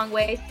come a long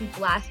way since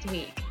last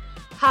week.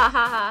 Ha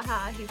ha ha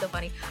ha, he's so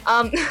funny.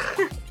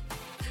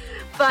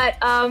 But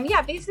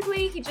yeah,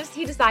 basically he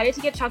decided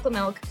to get chocolate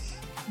milk.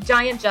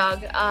 Giant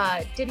jug,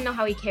 didn't know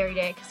how he carried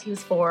it because he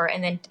was 4,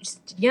 and then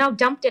just,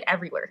 dumped it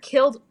everywhere.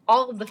 Killed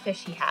all of the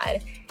fish he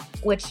had,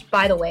 which,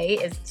 by the way,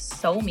 is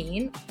so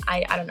mean.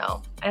 I don't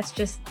know. That's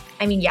just,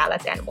 yeah,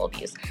 that's animal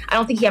abuse. I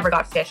don't think he ever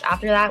got fish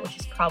after that, which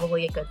is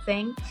probably a good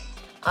thing.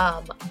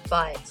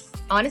 But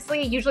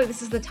honestly, usually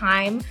this is the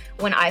time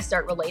when I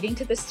start relating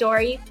to this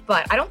story,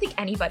 but I don't think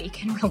anybody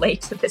can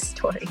relate to this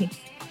story.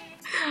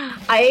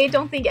 I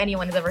don't think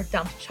anyone has ever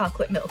dumped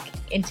chocolate milk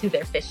into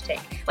their fish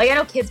tank. Like, I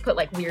know kids put,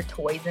 like, weird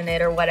toys in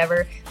it or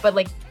whatever, but,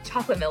 like,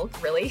 chocolate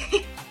milk, really?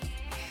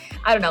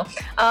 I don't know.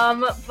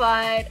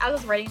 But I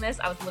was writing this,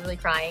 I was literally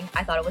crying.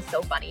 I thought it was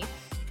so funny.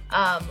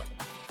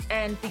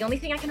 And the only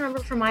thing I can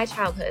remember from my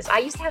childhood is I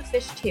used to have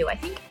fish, too. I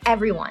think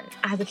everyone,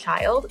 as a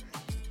child,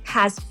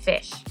 has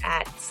fish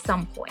at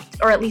some point,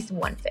 or at least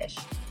one fish.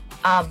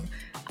 I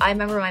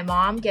remember my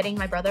mom getting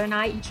my brother and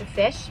I each a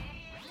fish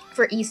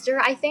for Easter,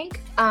 I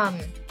think.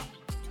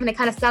 And it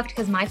kind of sucked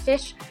because my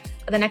fish,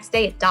 the next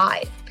day it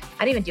died.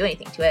 I didn't even do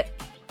anything to it.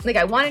 Like,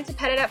 I wanted to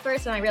pet it at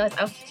first, and I realized,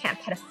 oh, you can't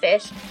pet a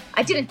fish.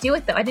 I didn't do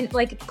it, though. I didn't,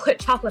 put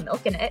chocolate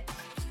milk in it.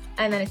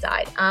 And then it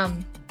died.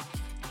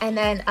 And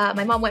then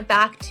my mom went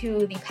back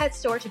to the pet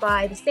store to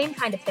buy the same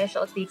kind of fish that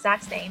looked the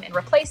exact same and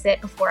replace it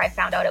before I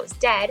found out it was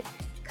dead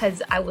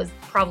because I was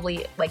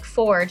probably like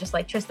 4, just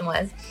like Tristan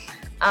was.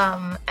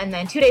 And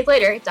then 2 days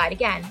later, it died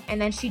again. And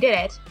then she did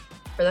it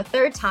for the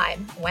 3rd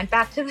time, went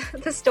back to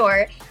the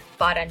store,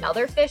 bought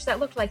another fish that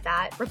looked like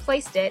that,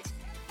 replaced it,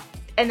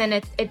 and then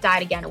it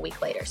died again a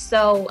week later.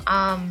 So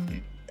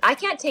I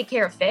can't take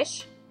care of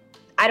fish.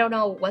 I don't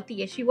know what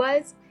the issue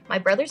was. My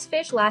brother's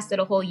fish lasted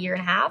a whole 1.5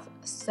 years,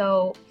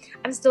 so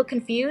I'm still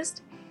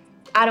confused.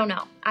 I don't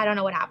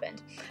know what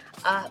happened.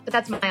 But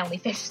that's my only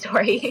fish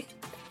story.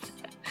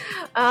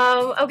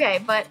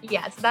 Okay, but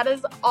yes, that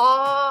is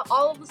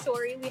all of the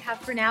story we have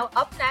for now.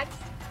 Up next,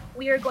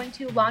 we are going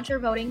to launch our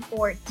voting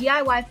for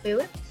DIY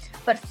food.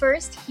 But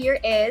first, here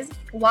is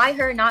Why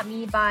Her Not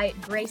Me by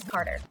Grace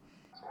Carter.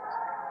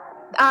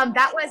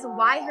 That was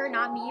Why Her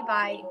Not Me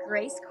by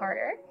Grace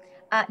Carter.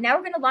 Now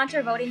we're going to launch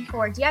our voting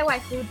for DIY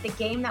food, the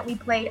game that we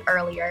played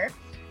earlier.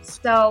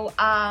 So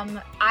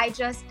I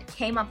just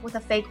came up with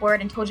a fake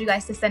word and told you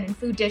guys to send in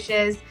food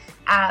dishes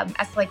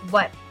as to like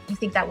what you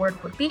think that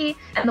word would be.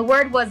 And the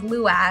word was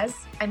luaz.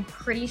 I'm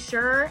pretty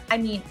sure. I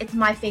mean, it's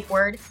my fake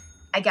word.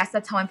 I guess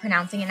that's how I'm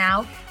pronouncing it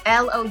now.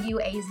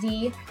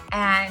 Louaz.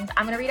 And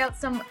I'm going to read out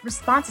some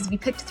responses. We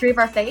picked 3 of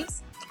our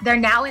faves. They're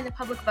now in the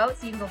public vote,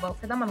 so you can go vote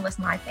for them on the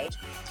Listen Live page.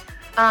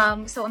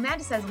 So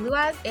Amanda says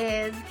luaz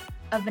is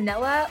a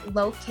vanilla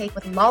loaf cake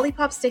with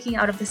lollipops sticking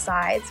out of the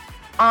sides.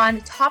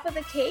 On top of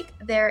the cake,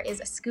 there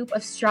is a scoop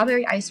of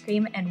strawberry ice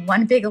cream and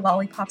 1 big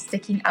lollipop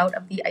sticking out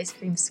of the ice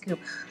cream scoop.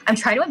 I'm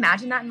trying to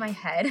imagine that in my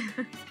head.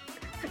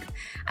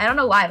 I don't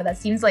know why, but that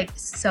seems like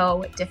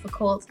so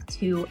difficult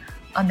to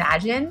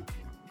imagine.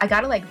 I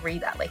gotta like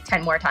read that like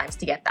 10 more times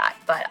to get that.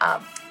 But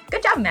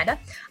good job, Amanda.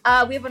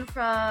 We have one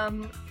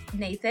from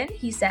Nathan.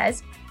 He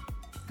says,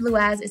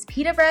 luaz is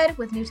pita bread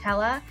with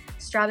Nutella,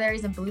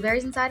 strawberries, and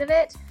blueberries inside of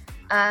it.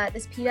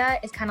 This pita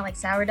is kind of like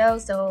sourdough,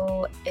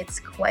 so it's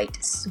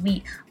quite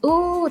sweet.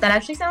 Ooh, that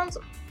actually sounds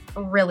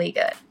really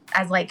good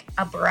as like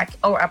a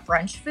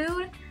brunch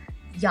food.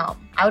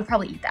 Yum. I would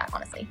probably eat that,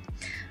 honestly.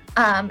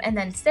 And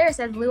then Sarah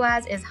says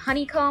luaz is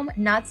honeycomb,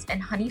 nuts,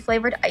 and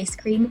honey-flavored ice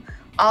cream,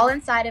 all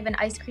inside of an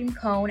ice cream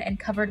cone and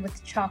covered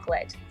with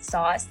chocolate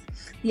sauce.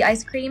 The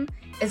ice cream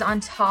is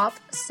on top,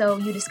 so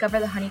you discover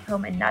the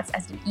honeycomb and nuts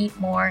as you eat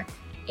more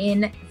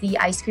in the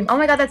ice cream. Oh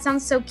my god, that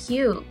sounds so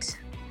cute.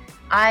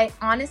 I'm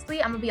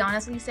gonna be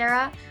honest with you,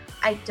 Sarah,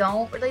 I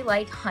don't really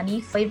like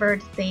honey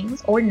flavored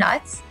things or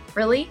nuts,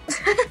 really.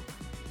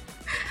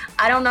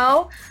 I don't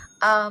know.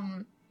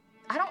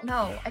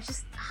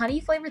 Honey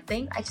flavored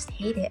things, I just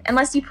hate it.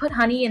 Unless you put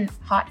honey in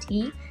hot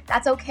tea,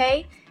 that's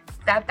okay.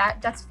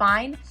 That's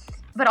fine.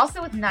 But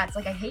also with nuts,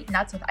 like I hate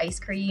nuts with ice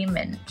cream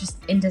and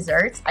just in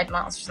desserts. I don't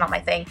know, it's just not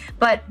my thing.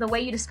 But the way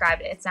you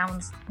described it, it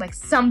sounds like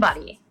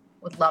somebody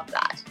would love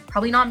that.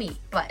 Probably not me,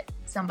 but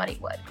somebody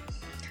would.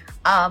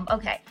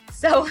 Okay,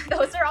 so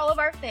those are all of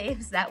our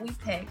faves that we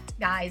picked,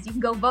 guys. You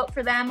can go vote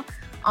for them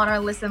on our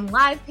Listen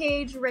Live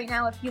page right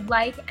now if you'd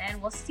like,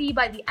 and we'll see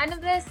by the end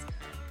of this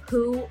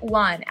who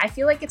won. I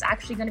feel like it's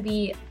actually going to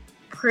be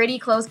pretty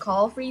close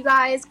call for you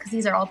guys because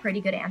these are all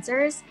pretty good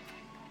answers.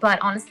 But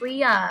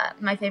honestly,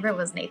 my favorite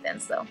was Nathan,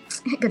 so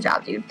good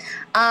job, dude.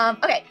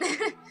 Okay,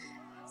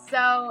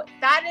 so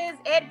that is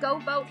it. Go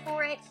vote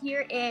for it.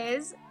 Here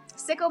is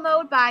Sicko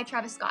Mode by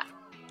Travis Scott.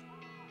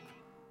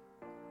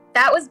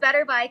 That was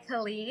Better by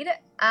Khalid.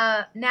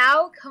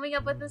 Now, coming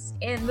up with this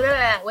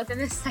within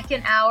the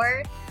second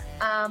hour,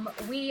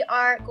 we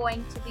are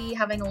going to be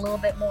having a little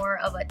bit more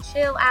of a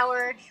chill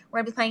hour. We're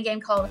going to be playing a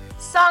game called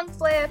Song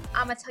Flip.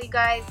 I'm going to tell you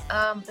guys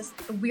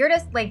the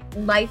weirdest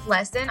life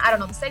lesson. I don't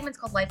know, the segment's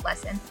called Life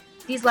Lesson.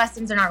 These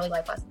lessons are not really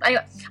life lessons.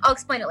 Anyway, I'll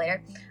explain it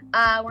later.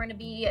 We're going to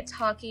be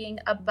talking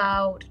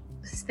about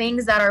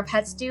things that our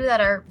pets do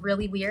that are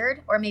really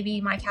weird, or maybe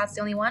my cat's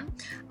the only one.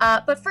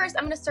 But first,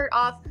 I'm going to start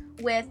off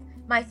with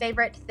my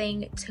favorite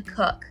thing to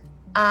cook,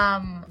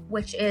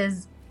 which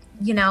is,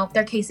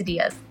 their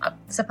quesadillas.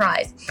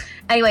 Surprise.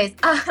 Anyways,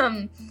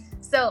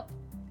 so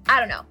I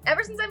don't know.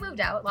 Ever since I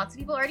moved out, lots of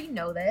people already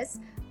know this,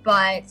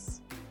 but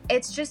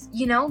it's just,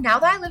 now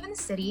that I live in the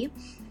city,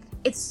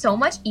 it's so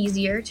much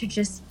easier to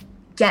just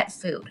get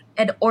food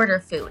and order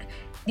food.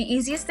 The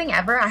easiest thing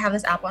ever, I have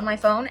this app on my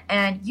phone,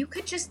 and you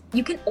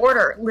can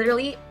order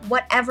literally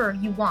whatever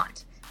you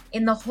want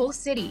in the whole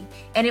city,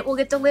 and it will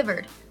get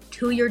delivered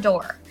to your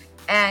door.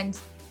 And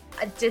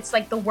it's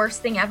like the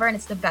worst thing ever, and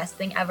it's the best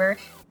thing ever,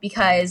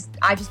 because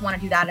I just want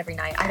to do that every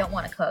night. I don't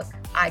want to cook.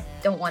 I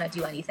don't want to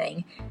do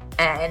anything.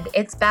 And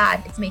it's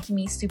bad. It's making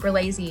me super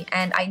lazy,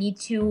 and I need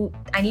to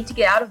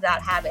get out of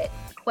that habit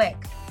quick.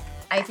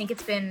 I think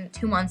it's been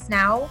 2 months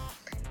now,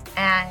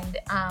 and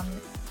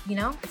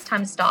it's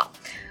time to stop.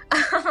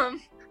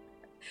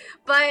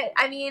 But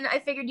I mean, I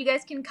figured you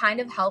guys can kind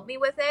of help me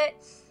with it.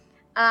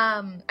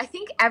 I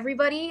think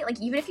everybody,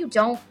 even if you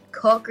don't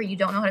cook or you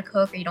don't know how to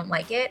cook or you don't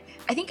like it,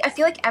 I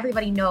feel like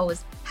everybody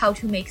knows how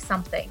to make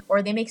something,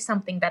 or they make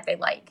something that they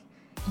like,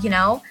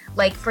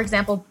 like for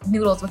example,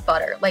 noodles with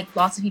butter. Like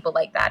lots of people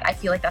like that. I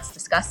feel like that's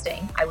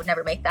disgusting. I would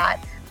never make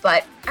that,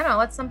 but I don't know,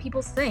 that's some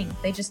people's thing.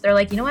 They're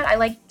like, you know what? I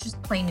like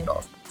just plain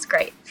noodles. It's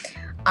great.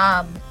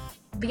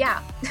 But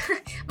yeah,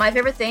 my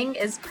favorite thing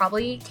is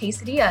probably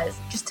quesadillas.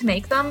 Just to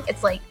make them,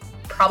 it's like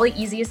probably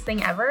easiest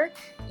thing ever.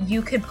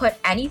 You could put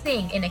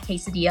anything in a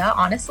quesadilla,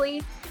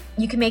 honestly.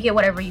 You can make it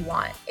whatever you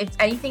want. If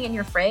anything in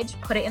your fridge,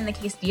 put it in the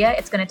quesadilla.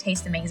 It's going to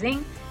taste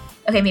amazing.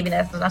 Okay, maybe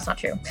that's not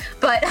true.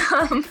 But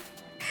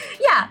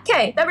yeah,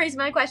 okay, that brings me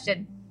my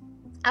question.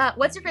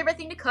 What's your favorite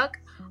thing to cook?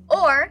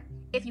 Or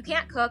if you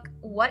can't cook,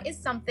 what is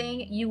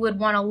something you would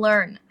want to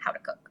learn how to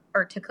cook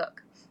or to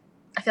cook?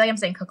 I feel like I'm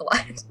saying cook a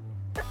lot.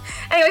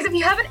 Anyways, if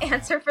you have an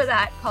answer for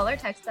that, call or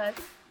text us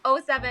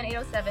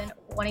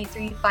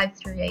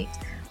 07807-183-538.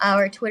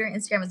 Our Twitter and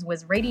Instagram is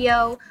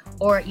WizRadio,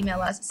 or email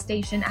us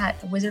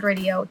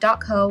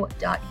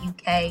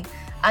station@wizardradio.co.uk.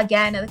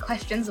 Again, the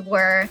questions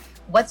were,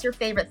 what's your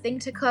favorite thing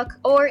to cook?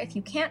 Or if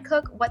you can't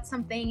cook, what's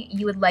something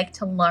you would like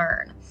to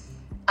learn?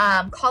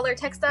 Call or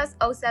text us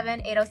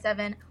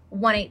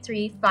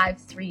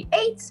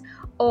 07807-183-538.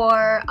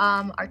 Or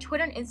our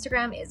Twitter and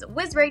Instagram is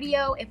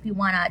WizRadio if you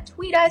want to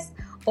tweet us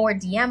or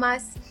DM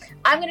us.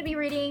 I'm going to be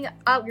reading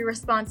out your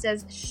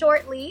responses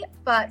shortly,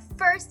 but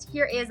first,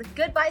 here is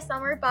Goodbye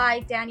Summer by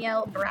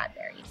Danielle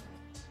Bradbury.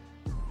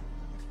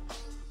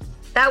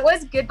 That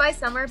was Goodbye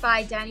Summer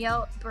by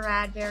Danielle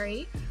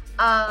Bradbury.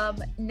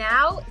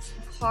 Now it's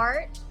the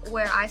part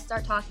where I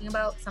start talking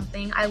about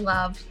something I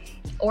loved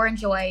or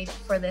enjoyed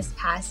for this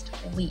past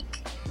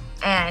week.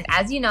 And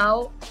as you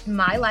know,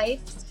 my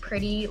life's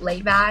pretty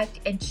laid back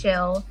and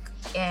chill,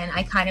 and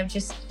I kind of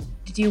just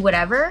do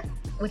whatever,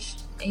 which,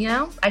 you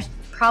know,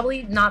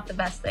 probably not the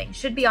best thing.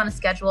 Should be on a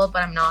schedule,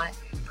 but I'm not.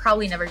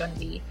 Probably never going to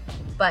be,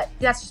 but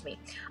that's just me.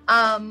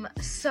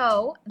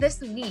 So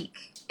this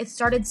week, it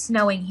started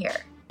snowing here.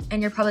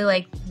 And you're probably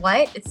like,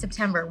 what? It's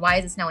September. Why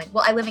is it snowing?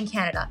 Well, I live in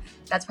Canada.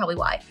 That's probably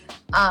why.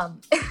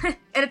 And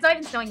it's not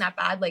even snowing that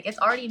bad. Like, it's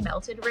already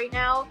melted right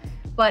now,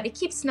 but it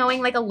keeps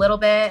snowing like a little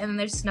bit, and then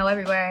there's snow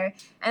everywhere,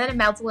 and then it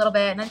melts a little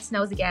bit, and then it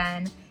snows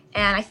again.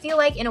 And I feel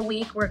like in a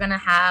week, we're going to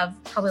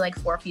have probably like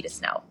 4 feet of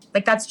snow.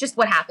 Like, that's just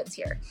what happens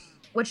here,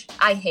 which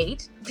I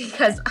hate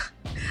because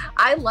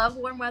I love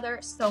warm weather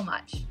so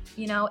much.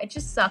 You know, it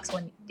just sucks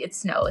when it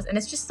snows, and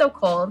it's just so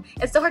cold.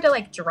 It's so hard to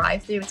like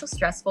drive through. It's so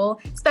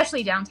stressful,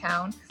 especially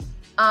downtown.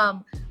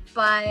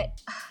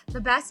 But the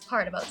best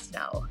part about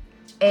snow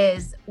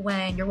is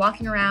when you're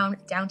walking around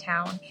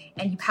downtown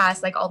and you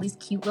pass like all these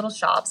cute little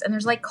shops, and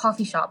there's like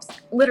coffee shops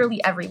literally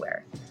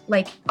everywhere,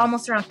 like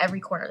almost around every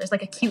corner. There's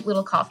like a cute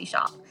little coffee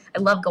shop. I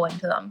love going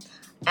to them.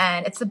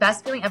 And it's the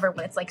best feeling ever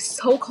when it's like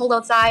so cold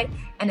outside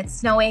and it's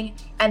snowing,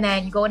 and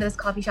then you go into this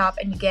coffee shop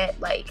and you get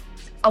like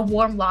a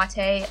warm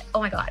latte. Oh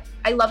my God.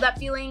 I love that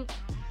feeling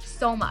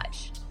so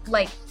much.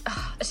 Like,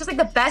 it's just like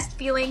the best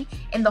feeling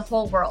in the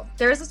whole world.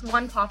 There's this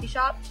one coffee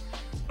shop,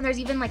 and there's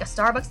even like a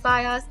Starbucks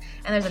by us,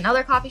 and there's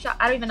another coffee shop.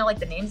 I don't even know like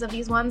the names of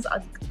these ones.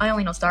 I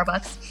only know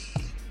Starbucks.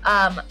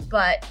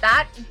 But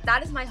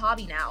that is my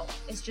hobby now.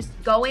 It's just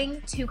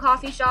going to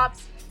coffee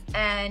shops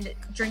and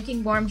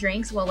drinking warm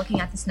drinks while looking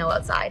at the snow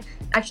outside.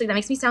 Actually, that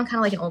makes me sound kind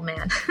of like an old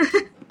man.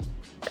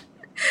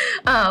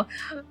 Oh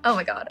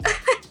my God.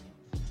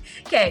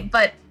 Okay,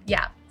 but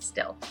yeah,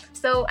 still.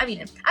 So, I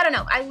mean, I don't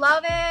know. I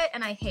love it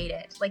and I hate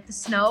it. Like the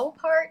snow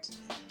part,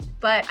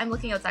 but I'm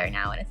looking outside right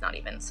now and it's not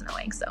even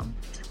snowing, so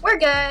we're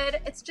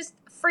good. It's just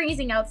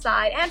freezing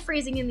outside and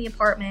freezing in the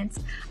apartments.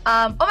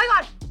 Oh my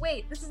God,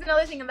 wait, this is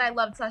another thing that I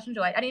loved /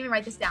 enjoyed. I didn't even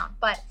write this down,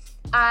 but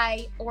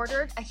I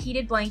ordered a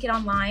heated blanket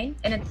online,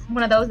 and it's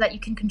one of those that you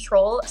can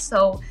control,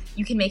 so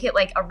you can make it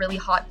like a really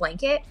hot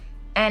blanket.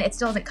 And it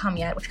still hasn't come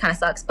yet, which kind of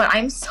sucks, but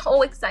I'm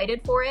so excited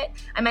for it.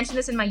 I mentioned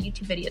this in my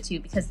YouTube video too,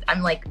 because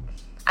I'm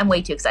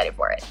way too excited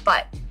for it,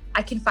 but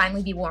I can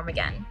finally be warm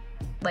again.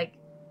 Like,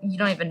 you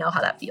don't even know how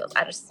that feels.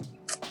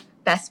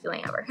 Best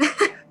feeling ever.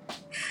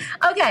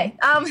 Okay,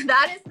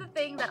 that is the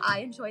thing that I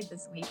enjoyed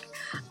this week.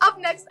 Up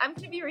next, I'm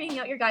going to be reading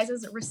out your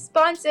guys'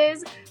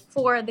 responses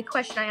for the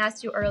question I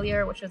asked you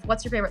earlier, which was,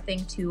 what's your favorite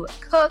thing to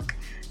cook?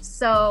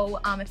 So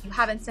if you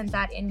haven't sent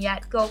that in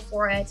yet, go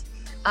for it.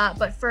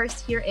 But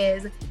first, here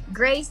is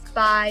Grace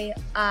by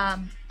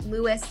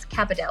Louis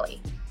Capodelli.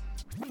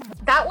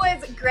 That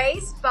was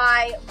Grace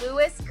by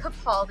Louis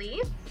Capaldi.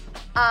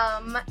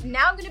 Now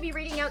I'm going to be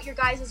reading out your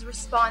guys'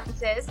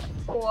 responses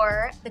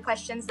for the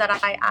questions that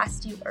I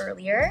asked you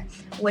earlier,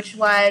 which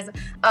was,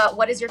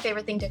 what is your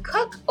favorite thing to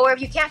cook? Or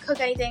if you can't cook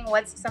anything,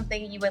 what's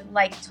something you would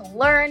like to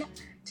learn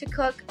to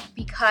cook?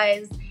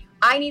 Because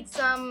I need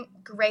some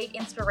great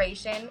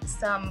inspiration,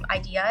 some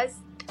ideas,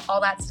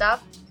 all that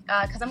stuff,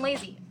 because I'm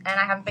lazy and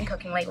I haven't been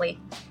cooking lately.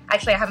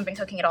 Actually, I haven't been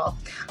cooking at all.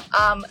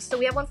 So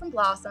we have one from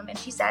Blossom, and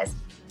she says,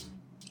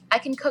 I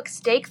can cook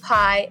steak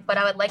pie, but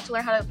I would like to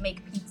learn how to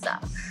make pizza.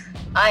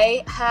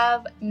 I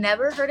have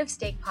never heard of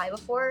steak pie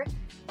before.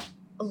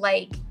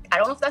 Like, I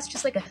don't know if that's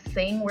just like a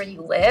thing where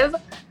you live,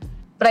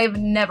 but I've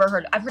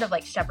heard of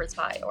like shepherd's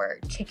pie or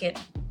chicken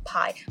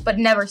pie, but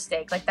never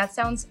steak. Like, that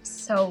sounds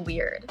so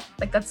weird.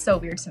 Like, that's so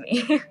weird to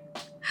me.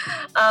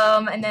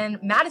 And then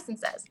Madison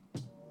says,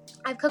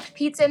 I've cooked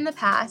pizza in the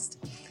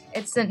past.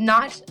 It's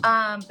not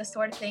the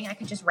sort of thing I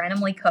could just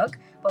randomly cook,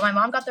 but my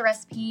mom got the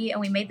recipe and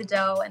we made the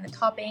dough and the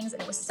toppings,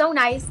 and it was so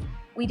nice.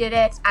 we did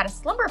it at a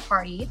slumber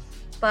party,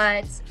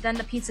 but then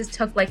the pizzas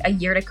took like a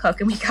year to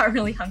cook and we got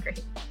really hungry.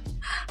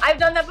 I've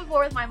done that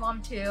before with my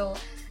mom too.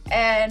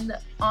 And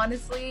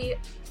honestly,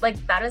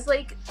 like that is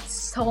like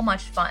so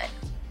much fun.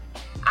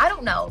 I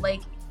don't know,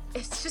 like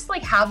it's just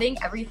like having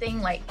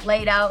everything like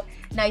laid out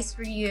nice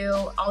for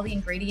you, all the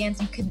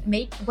ingredients. You can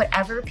make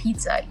whatever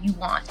pizza you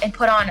want and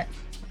put on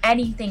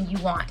anything you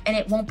want, and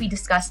it won't be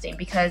disgusting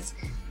because,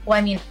 well,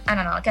 I mean, I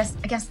don't know, I guess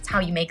it's how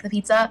you make the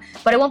pizza,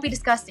 but it won't be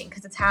disgusting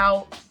because it's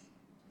how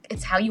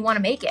you want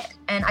to make it.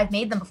 And I've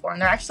made them before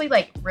and they're actually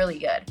like really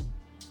good.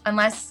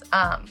 Unless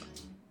I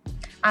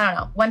don't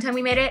know, one time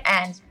we made it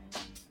and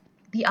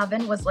the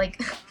oven was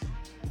like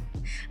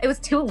it was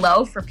too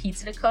low for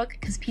pizza to cook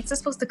because pizza's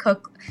supposed to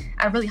cook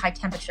at a really high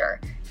temperature,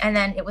 and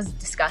then it was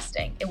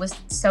disgusting. It was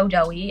so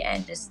doughy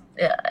and just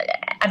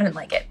I didn't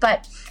like it,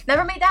 but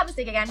never made that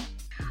mistake again.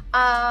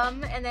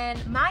 And then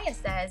Maya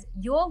says,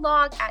 Yule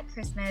log at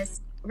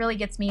Christmas really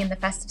gets me in the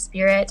festive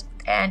spirit,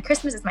 and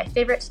Christmas is my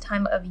favorite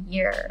time of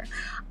year.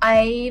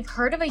 I've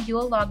heard of a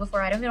Yule log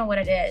before. I don't even know what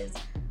it is.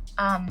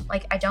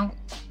 Like I don't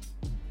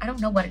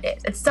know what it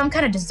is. It's some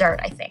kind of dessert,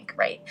 I think,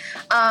 right?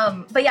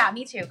 But yeah,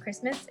 me too.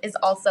 Christmas is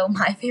also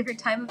my favorite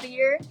time of the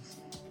year.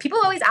 People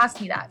always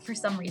ask me that for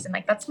some reason.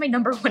 Like that's my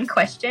number one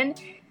question.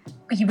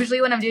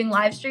 Usually when I'm doing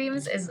live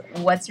streams is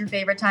what's your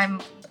favorite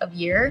time of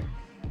year?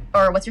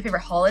 Or what's your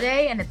favorite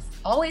holiday? And it's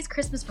always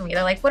Christmas for me.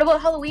 They're like, what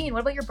about Halloween? What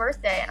about your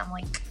birthday? And I'm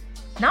like,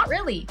 not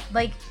really.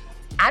 Like,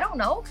 I don't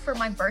know. For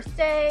my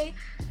birthday,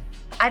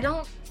 I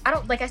don't,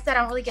 like I said,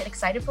 I don't really get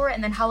excited for it.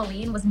 And then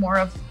Halloween was more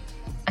of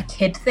a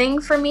kid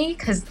thing for me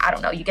because I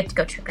don't know, you get to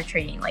go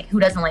trick-or-treating. Like who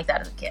doesn't like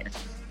that as a kid?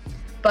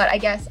 But I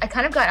guess I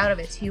kind of got out of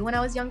it too when I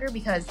was younger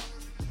because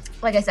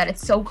like I said,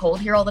 it's so cold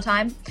here all the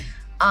time.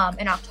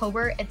 In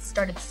October it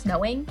started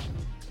snowing.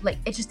 Like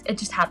it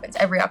just happens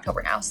every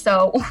October now.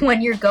 So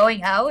when you're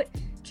going out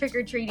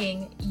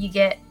trick-or-treating, you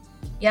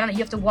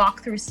have to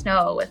walk through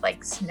snow with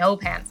like snow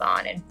pants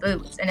on and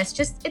boots, and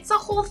it's a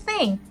whole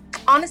thing.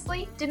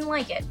 Honestly, didn't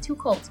like it. Too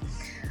cold.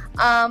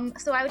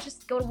 So I would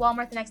just go to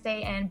Walmart the next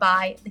day and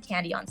buy the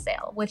candy on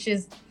sale, which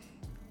is,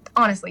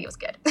 honestly, it was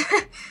good.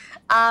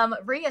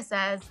 Ria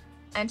says,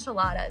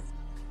 enchiladas.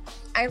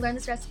 I learned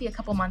this recipe a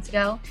couple months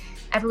ago.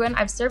 Everyone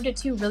I've served it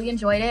to really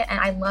enjoyed it, and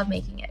I love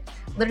making it.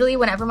 Literally,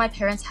 whenever my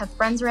parents have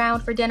friends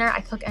around for dinner,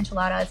 I cook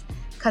enchiladas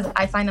because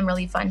I find them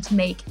really fun to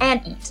make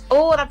and eat.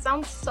 Oh, that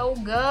sounds so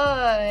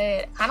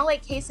good. Kind of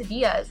like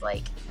quesadillas.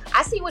 Like,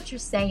 I see what you're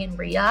saying,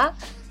 Ria.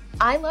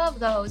 I love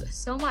those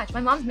so much.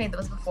 My mom's made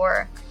those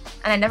before,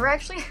 and I never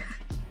actually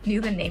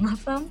knew the name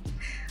of them.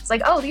 It's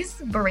like, oh, these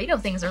burrito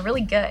things are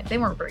really good. They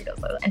weren't burritos,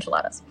 though,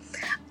 enchiladas.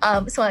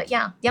 So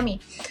yeah, yummy.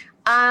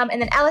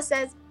 And then Ella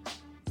says,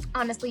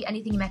 honestly,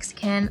 anything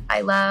Mexican.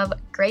 I love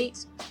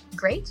great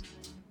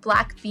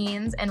black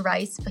beans and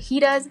rice,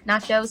 fajitas,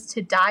 nachos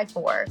to die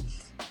for.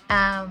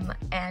 And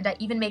I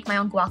even make my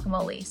own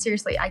guacamole.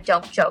 Seriously, I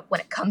don't joke when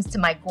it comes to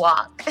my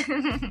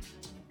guac.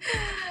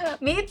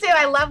 Me too.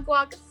 I love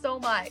guac so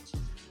much.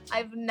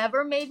 I've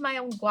never made my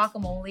own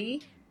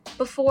guacamole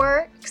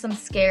before because I'm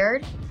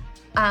scared.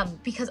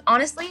 Because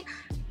honestly,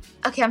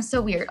 okay, I'm so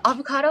weird.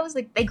 Avocados,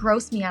 like they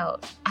gross me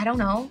out. I don't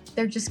know.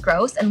 They're just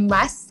gross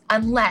unless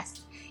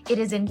it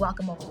is in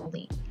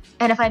guacamole.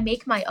 And if I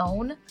make my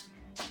own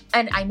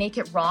and I make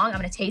it wrong, I'm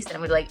going to taste it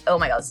and I'm going to be like, oh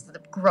my God, this is the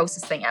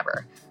grossest thing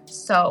ever.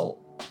 So,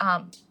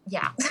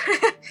 yeah,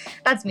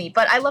 that's me.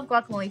 But I love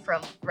guacamole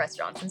from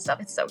restaurants and stuff.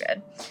 It's so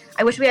good.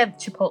 I wish we had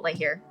Chipotle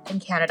here in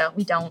Canada.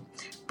 We don't,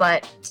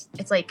 but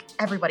it's like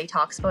everybody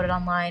talks about it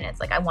online. It's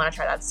like, I want to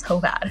try that so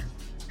bad.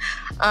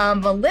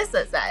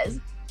 Melissa says,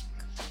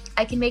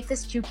 I can make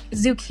this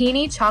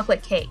zucchini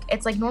chocolate cake.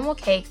 It's like normal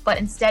cake, but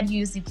instead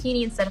use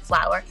zucchini instead of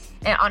flour.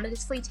 And it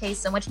honestly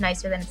tastes so much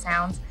nicer than it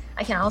sounds.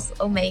 I can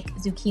also make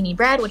zucchini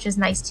bread, which is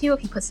nice too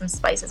if you put some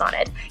spices on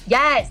it.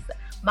 Yes,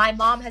 my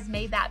mom has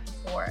made that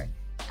before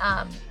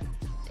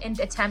in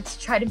attempt to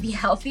try to be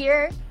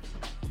healthier.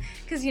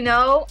 Because, you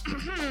know,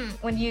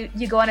 when you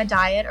go on a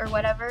diet or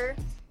whatever,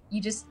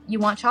 you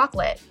want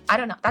chocolate. I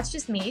don't know. That's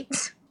just me.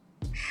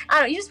 I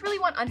don't know. You just really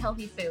want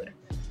unhealthy food.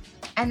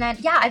 And then,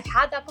 yeah, I've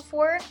had that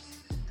before.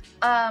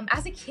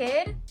 As a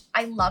kid,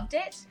 I loved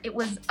it. It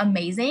was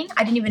amazing.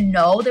 I didn't even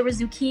know there was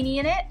zucchini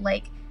in it.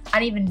 Like, I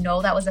didn't even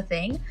know that was a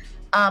thing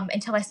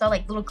until I saw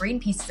like little green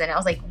pieces in it. I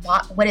was like,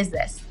 what is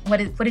this? What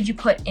did you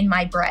put in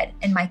my bread,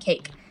 in my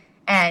cake?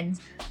 And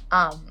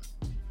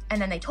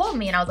then they told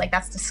me and I was like,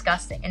 that's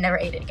disgusting, and never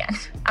ate it again.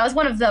 I was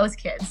one of those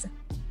kids.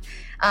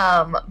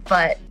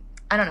 But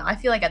I don't know. I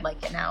feel like I'd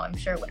like it now. I'm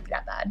sure it wouldn't be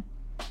that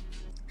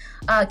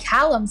bad.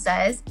 Callum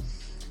says,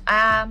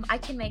 I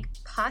can make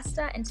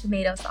pasta and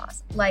tomato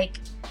sauce. Like,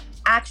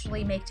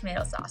 actually make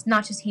tomato sauce,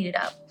 not just heat it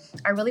up.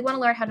 I really want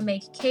to learn how to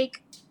make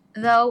cake,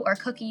 though, or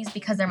cookies,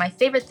 because they're my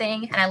favorite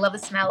thing, and I love the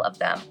smell of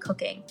them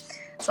cooking.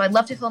 So I'd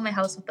love to fill my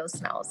house with those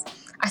smells.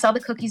 I saw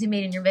the cookies you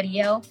made in your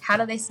video. How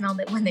do they smell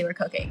when they were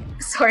cooking?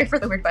 Sorry for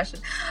the weird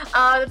question.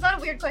 That's not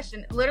a weird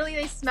question. Literally,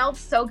 they smelled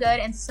so good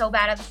and so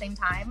bad at the same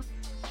time.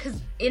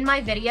 because in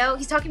my video,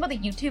 he's talking about the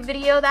YouTube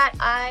video that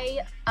I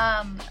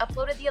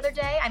uploaded the other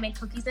day. I made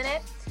cookies in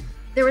it.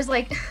 There was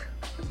like,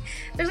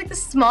 there's like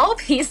this small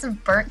piece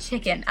of burnt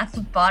chicken at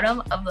the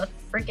bottom of the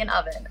freaking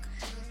oven.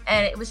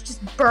 And it was just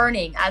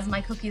burning as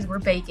my cookies were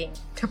baking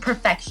to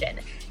perfection.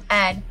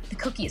 And the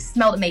cookies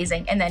smelled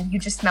amazing. And then you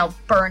just smelled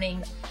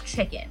burning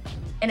chicken.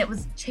 And it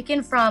was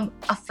chicken from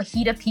a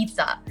fajita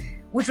pizza,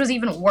 which was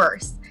even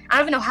worse. I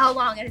don't even know how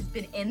long it has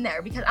been in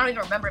there because I don't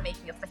even remember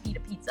making a fajita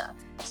pizza.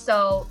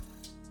 So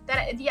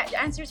that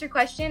answers your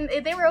question.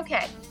 They were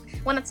okay.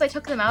 Once I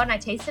took them out and I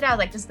tasted it, I was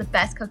like, this is the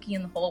best cookie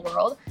in the whole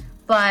world.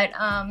 But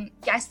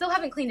yeah, I still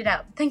haven't cleaned it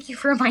out. Thank you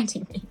for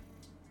reminding me.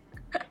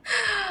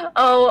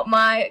 Oh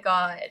my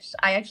gosh.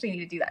 I actually need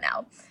to do that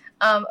now.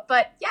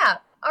 But yeah,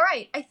 all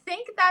right. I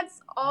think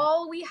that's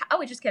all we have. Oh,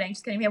 wait, just kidding.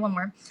 We have one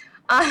more.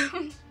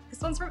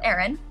 This one's from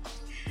Aaron.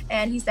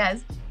 And he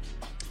says,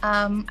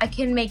 I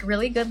can make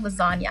really good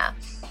lasagna.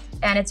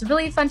 And it's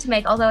really fun to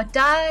make, although it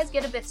does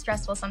get a bit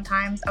stressful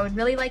sometimes. I would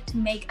really like to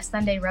make a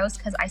Sunday roast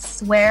because I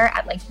swear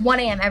at like 1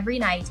 a.m. every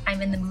night,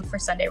 I'm in the mood for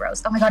Sunday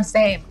roast. Oh my God,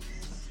 same.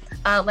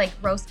 Like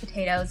roast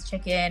potatoes,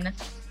 chicken,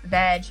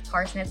 veg,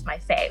 parsnips, my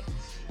fave.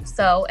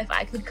 So if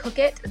I could cook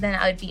it, then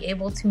I would be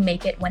able to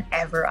make it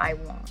whenever I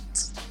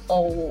want.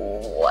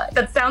 Oh,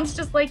 that sounds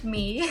just like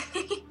me.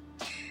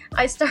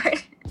 I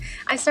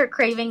start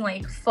craving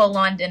like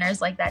full-on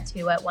dinners like that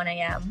too at 1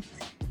 a.m.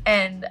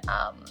 And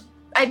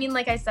I mean,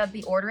 like I said,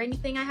 the ordering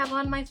thing I have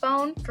on my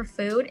phone for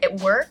food, it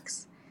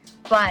works,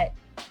 but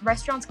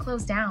restaurants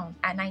close down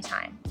at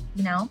nighttime.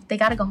 You know, they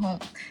got to go home.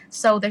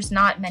 So there's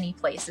not many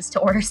places to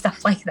order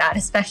stuff like that,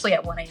 especially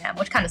at 1 a.m.,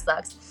 which kind of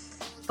sucks.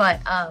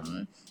 But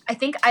I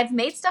think I've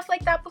made stuff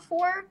like that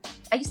before.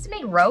 I used to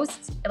make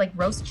roasts, like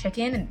roast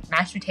chicken and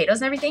mashed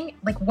potatoes and everything.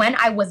 Like when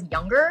I was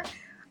younger,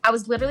 I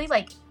was literally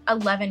like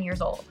 11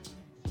 years old.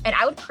 And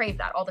I would crave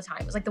that all the time.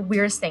 It was like the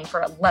weirdest thing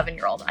for an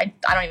 11-year-old. I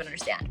don't even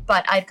understand.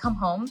 But I'd come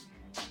home.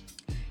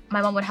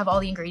 My mom would have all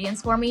the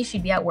ingredients for me.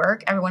 She'd be at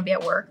work. Everyone would be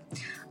at work.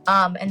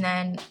 And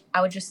then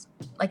I would just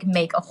like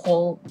make a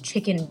whole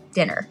chicken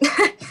dinner.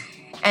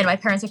 And my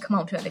parents would come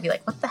home to it. They'd be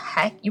like, what the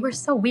heck? You were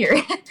so weird.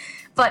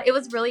 But it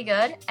was really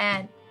good.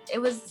 And it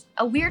was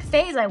a weird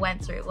phase I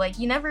went through. Like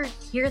you never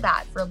hear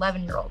that for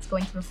 11-year-olds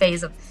going through a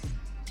phase of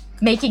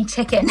making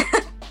chicken.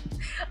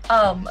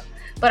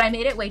 But I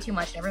made it way too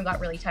much and everyone got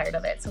really tired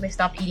of it. So they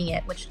stopped eating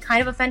it, which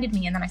kind of offended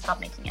me, and then I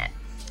stopped making it.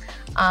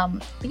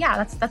 But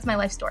yeah, that's my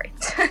life story.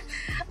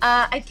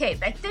 Okay,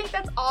 I think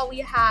that's all we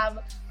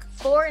have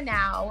for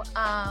now.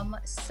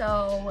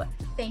 So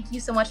thank you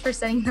so much for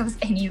sending those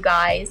in, you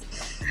guys.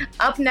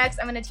 Up next,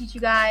 I'm going to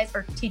I'm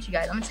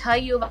going to tell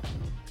you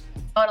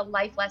about a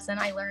life lesson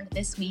I learned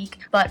this week.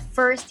 But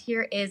first,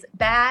 here is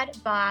Bad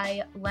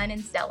by Len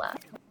and Stella.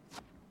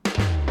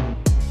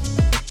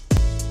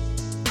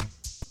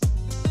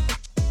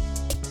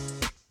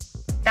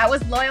 That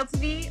was Loyal to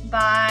Me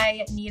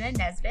by Nina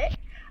Nesbitt.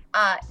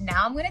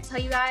 Now I'm going to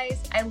tell you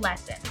guys a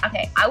lesson.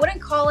 Okay, I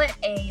wouldn't call it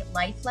a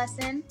life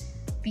lesson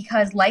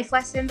because life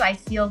lessons I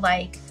feel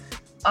like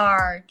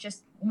are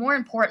just more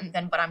important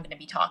than what I'm going to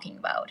be talking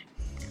about.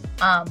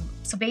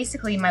 So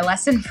basically my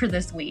lesson for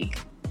this week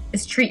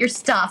is treat your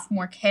stuff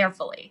more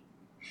carefully.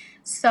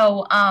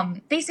 So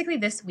basically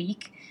this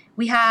week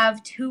we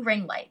have 2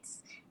 ring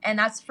lights, and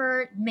that's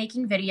for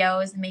making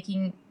videos,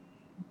 making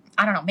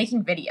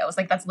videos.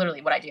 Like that's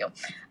literally what I do.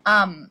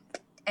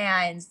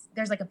 And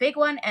there's like a big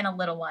one and a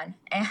little one.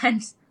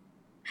 And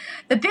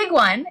the big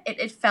one,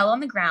 it fell on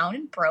the ground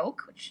and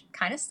broke, which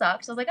kind of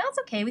sucks. I was like, oh, it's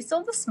okay. We still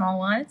have the small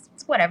one.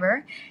 It's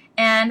whatever.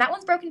 And that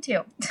one's broken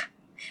too.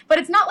 But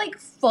it's not like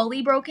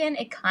fully broken.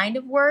 It kind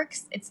of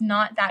works. It's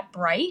not that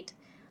bright.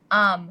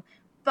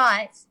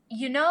 But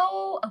you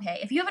know, okay,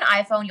 if you have an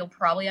iPhone, you'll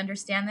probably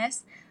understand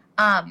this.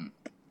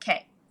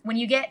 Okay. When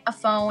you get a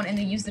phone and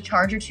you use the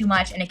charger too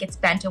much and it gets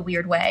bent a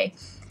weird way,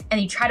 and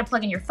you try to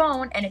plug in your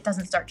phone and it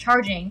doesn't start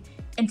charging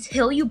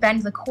until you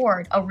bend the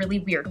cord a really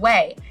weird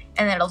way,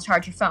 and then it'll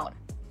charge your phone.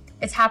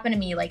 It's happened to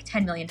me like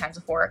 10 million times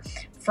before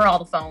for all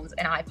the phones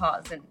and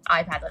iPods and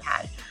iPads I've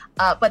had.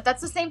 But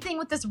that's the same thing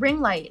with this ring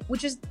light,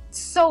 which is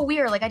so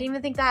weird. Like I didn't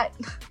even think that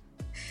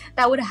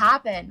that would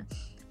happen.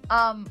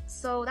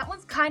 So that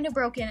one's kind of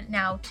broken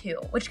now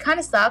too, which kind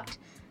of sucked.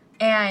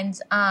 And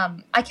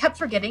I kept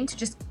forgetting to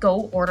just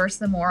go order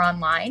some more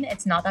online.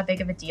 It's not that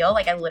big of a deal.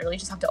 Like I literally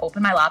just have to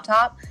open my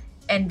laptop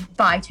and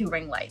buy 2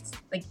 ring lights.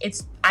 Like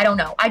I don't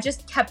know. I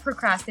just kept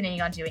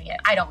procrastinating on doing it.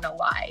 I don't know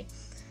why.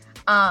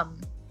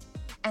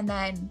 And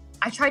then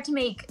I tried to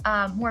make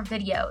more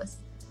videos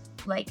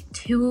like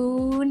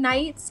 2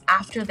 nights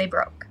after they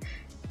broke.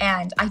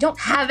 And I don't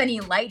have any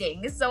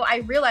lighting. So I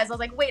realized, I was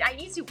like, wait, I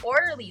need to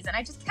order these. And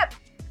I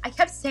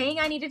kept saying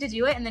I needed to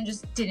do it and then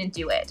just didn't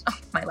do it. Oh,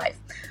 my life.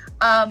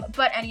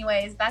 But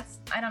anyways, that's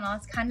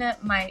kind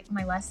of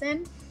my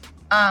lesson.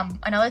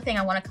 Another thing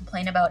I want to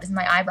complain about is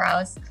my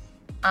eyebrows.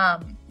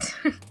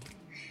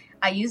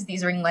 I use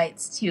these ring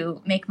lights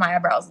to make my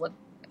eyebrows look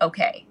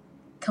okay,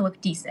 to look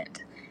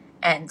decent.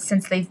 And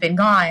since they've been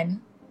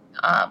gone,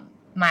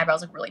 my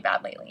eyebrows look really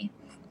bad lately.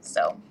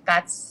 So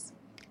that's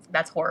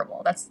That's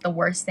horrible. That's the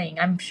worst thing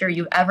I'm sure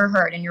you've ever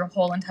heard in your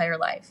whole entire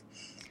life.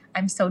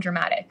 I'm so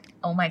dramatic.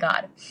 Oh my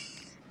God.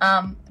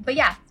 But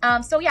yeah,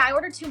 I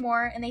ordered 2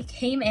 more and they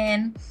came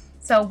in.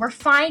 So we're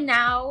fine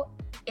now.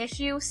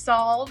 Issue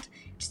solved.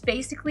 Just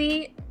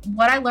basically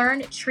what I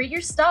learned, treat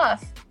your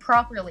stuff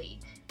properly.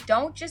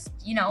 Don't just,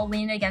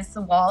 lean it against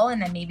the wall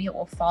and then maybe it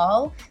will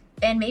fall.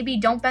 And maybe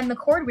don't bend the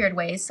cord weird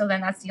ways. So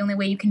then that's the only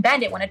way you can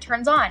bend it when it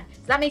turns on.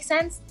 Does that make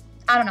sense?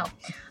 I don't know.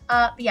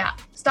 But yeah,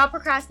 stop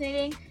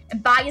procrastinating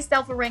and buy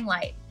yourself a ring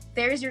light.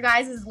 There's your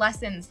guys'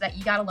 lessons that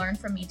you got to learn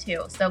from me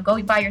too. So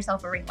go buy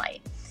yourself a ring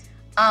light.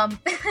 But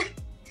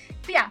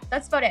yeah,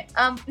 that's about it.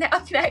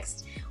 Up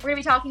next, we're going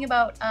to be talking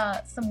about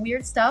some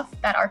weird stuff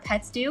that our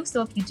pets do.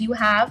 So if you do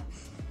have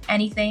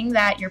anything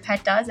that your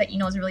pet does that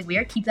is really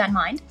weird, keep that in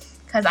mind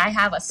because I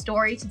have a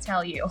story to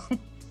tell you.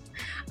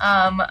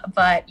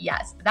 But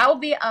yes, that will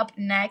be up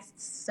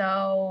next.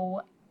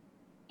 So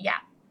yeah,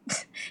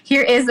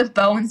 here is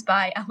Bones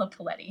by Ella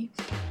Poletti.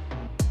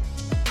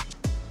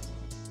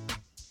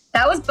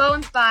 That was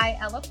Bones by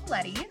Ella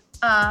Poletti.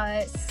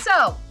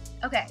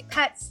 Okay,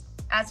 pets.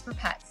 As for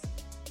pets,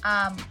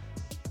 I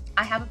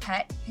have a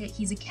pet.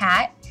 He's a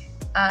cat.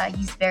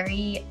 He's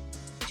very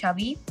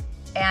chubby,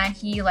 and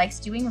he likes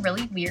doing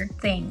really weird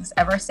things.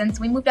 Ever since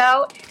we moved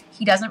out,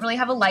 he doesn't really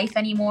have a life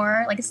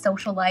anymore, like a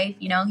social life.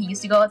 He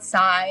used to go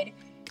outside,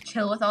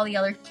 chill with all the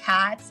other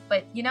cats,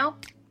 but he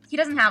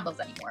doesn't have those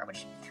anymore,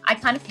 which I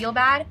kind of feel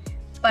bad,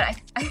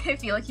 but I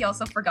feel like he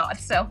also forgot,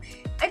 so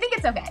I think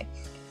it's okay.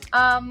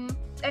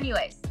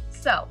 Anyways,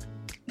 so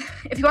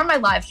if you are on my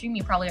live stream,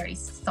 you probably already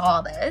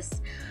saw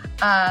this,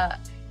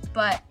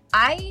 but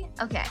I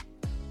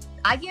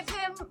give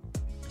him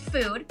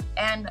food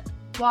and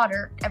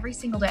water every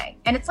single day,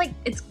 and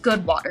it's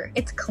good water,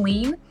 it's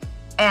clean,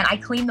 and I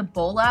clean the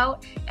bowl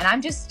out, and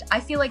I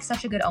feel like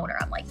such a good owner.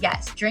 I'm like,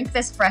 yes, drink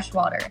this fresh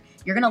water,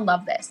 you're gonna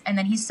love this. And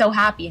then he's so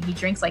happy and he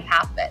drinks like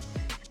half of it.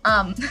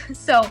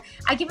 So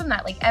I give him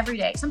that like every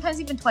day, sometimes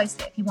even twice a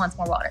day if he wants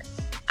more water.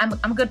 I'm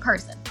a good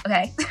person,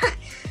 okay?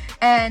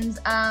 And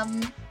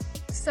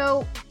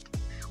so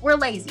we're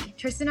lazy.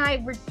 Tristan and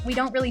I, we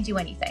don't really do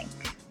anything.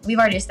 We've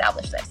already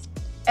established this.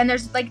 And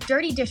there's like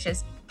dirty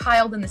dishes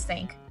piled in the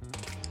sink,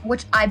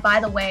 which by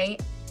the way,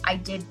 I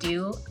did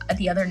do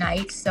the other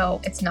night, so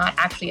it's not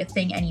actually a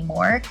thing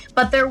anymore.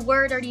 But there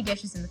were dirty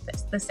dishes in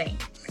the sink.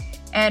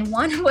 And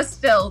one was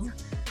filled,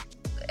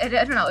 I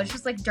don't know, it's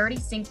just like dirty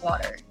sink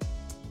water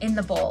in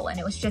the bowl, and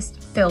it was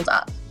just filled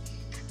up,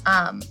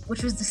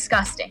 which was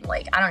disgusting.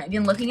 Like, I don't know,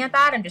 even looking at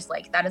that, I'm just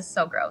like, that is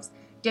so gross.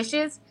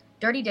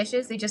 Dirty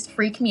dishes, they just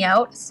freak me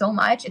out so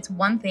much. It's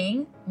one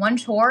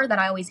chore that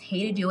I always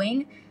hated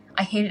doing.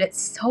 I hated it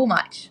so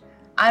much.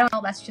 I don't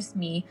know, that's just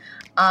me.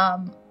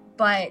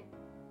 But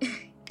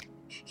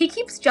he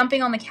keeps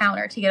jumping on the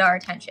counter to get our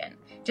attention,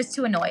 just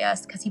to annoy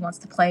us because he wants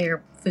to play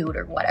or food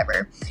or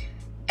whatever.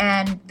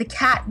 And the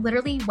cat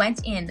literally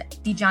went in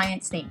the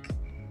giant sink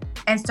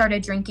and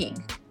started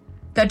drinking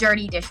the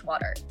dirty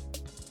dishwater,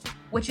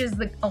 which is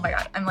oh my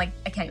God, I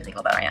can't even think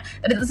about that right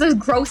now. This is the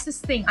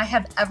grossest thing I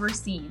have ever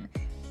seen.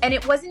 And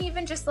it wasn't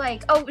even just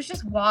like, it was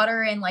just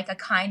water and like a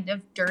kind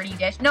of dirty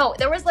dish. No,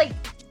 there was like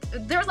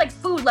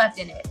food left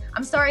in it.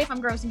 I'm sorry if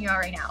I'm grossing you out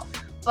right now,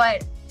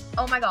 but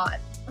oh my God,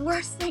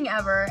 worst thing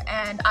ever.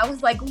 And I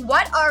was like,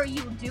 what are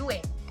you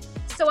doing?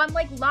 So I'm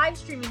like live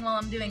streaming while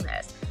I'm doing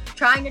this,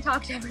 trying to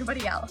talk to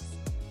everybody else.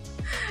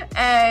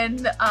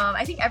 And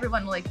I think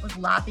everyone was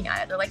laughing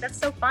at it. They're like, that's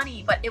so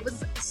funny, but it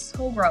was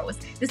so gross.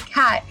 This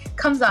cat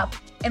comes up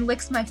and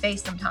licks my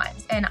face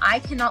sometimes, and I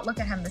cannot look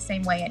at him the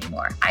same way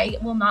anymore. I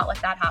will not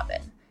let that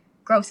happen.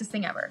 Grossest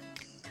thing ever.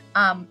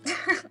 I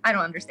don't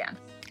understand.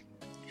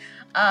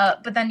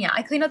 But then, yeah,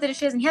 I cleaned up the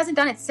dishes, and he hasn't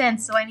done it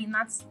since, so I mean,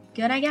 that's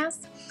good, I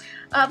guess.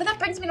 But that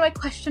brings me to my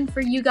question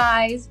for you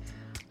guys.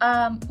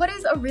 What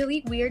is a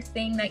really weird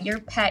thing that your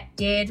pet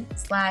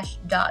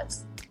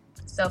did/does?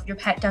 So if your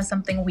pet does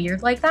something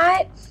weird like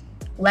that,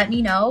 let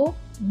me know.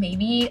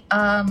 Maybe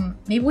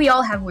we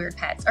all have weird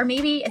pets, or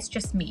maybe it's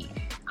just me.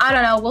 I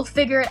don't know. We'll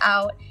figure it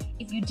out.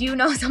 If you do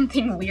know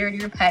something weird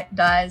your pet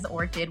does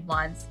or did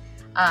once,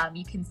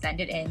 you can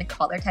send it in.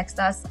 Call or text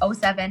us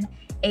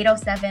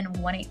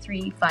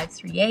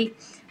 07-807-183-538.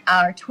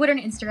 Our Twitter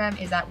and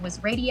Instagram is at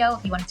WizRadio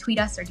if you want to tweet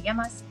us or DM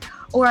us.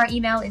 Or our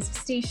email is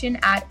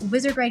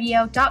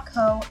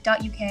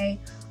station@wizardradio.co.uk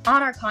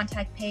on our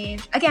contact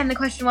page. Again, the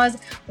question was,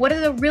 what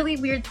is a really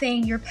weird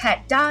thing your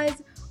pet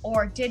does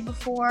or did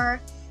before?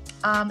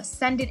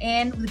 Send it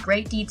in with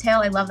great detail.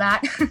 I love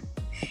that.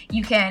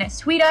 You can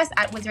tweet us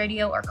at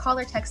WizRadio or call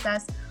or text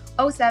us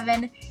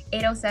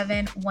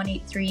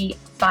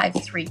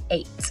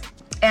 07-807-183-538.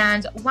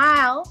 And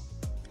while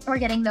we're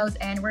getting those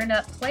in, we're going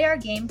to play our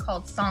game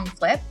called Song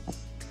Flip.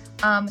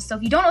 So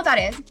if you don't know what that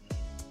is,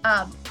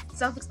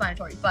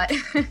 self-explanatory, but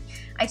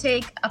I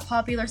take a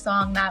popular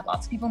song that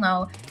lots of people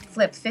know,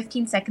 flip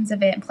 15 seconds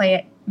of it and play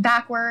it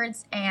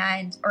backwards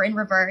or in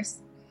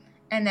reverse.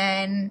 And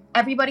then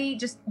everybody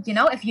just,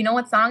 if you know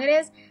what song it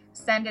is,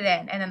 send it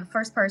in. And then the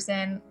first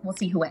person, we'll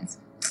see who wins.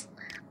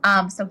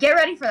 So get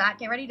ready for that.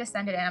 Get ready to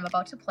send it in. I'm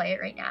about to play it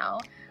right now.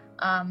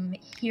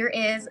 Here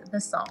is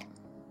the song.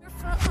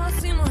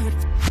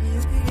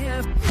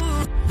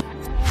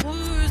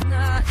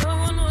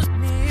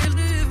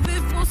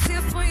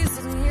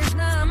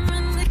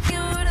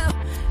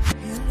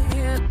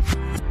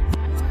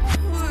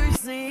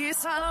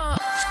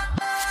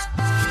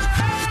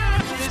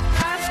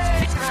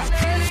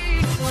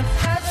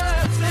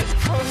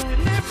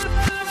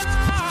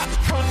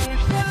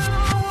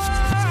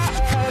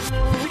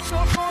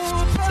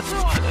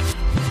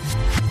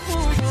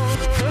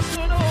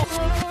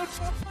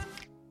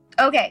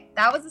 Okay,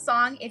 that was the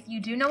song. If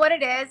you do know what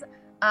it is,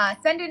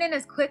 send it in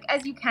as quick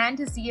as you can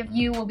to see if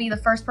you will be the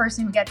first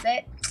person who gets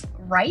it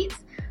right.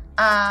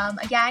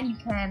 Again, you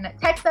can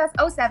text us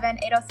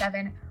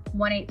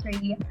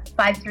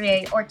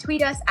 07-807-183-538 or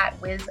tweet us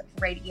at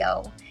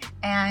WizRadio.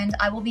 And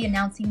I will be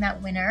announcing that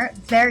winner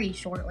very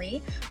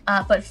shortly.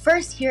 But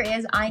first, here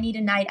is I Need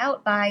a Night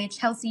Out by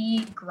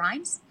Chelsea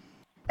Grimes.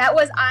 That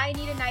was I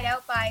Need a Night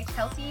Out by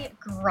Chelsea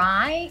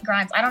Grimes.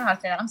 I don't know how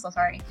to say that. I'm so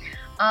sorry.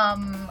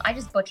 I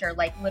just butcher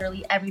like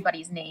literally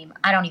everybody's name.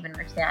 I don't even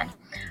understand.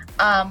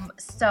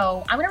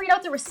 So I'm going to read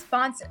out the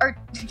response, or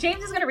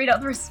James is going to read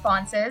out the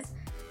responses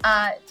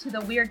to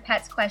the weird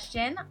pets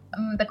question.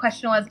 The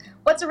question was,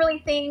 what's a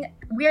really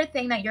weird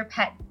thing that your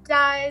pet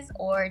does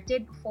or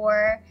did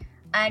before?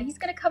 And he's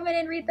going to come in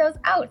and read those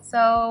out.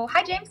 So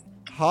hi, James.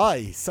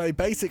 Hi. So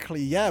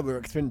basically, yeah, we're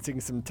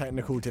experiencing some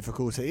technical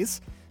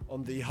difficulties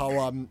on the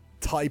whole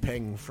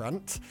typing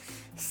front.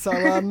 So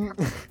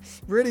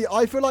really,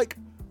 I feel like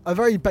a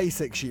very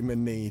basic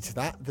human need,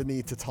 the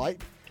need to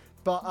type.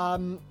 But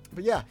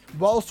yeah,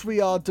 whilst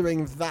we are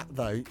doing that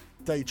though,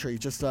 Daytree,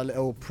 just a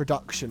little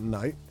production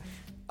note.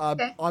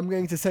 Okay. I'm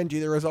going to send you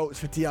the results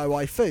for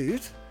DIY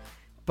food,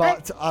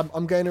 but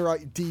I'm going to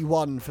write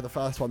D1 for the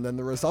first one. Then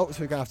the results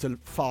we're going to have to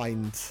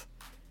find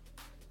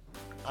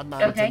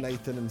Amanda,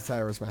 Nathan, and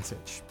Sarah's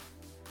message.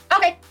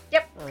 Okay.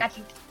 Yep. Got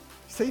you.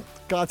 See,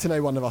 glad to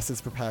know one of us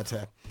is prepared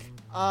here.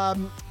 All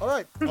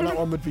right, and that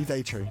one would be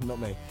Daytree, not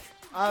me.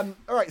 All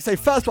right, so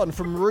first one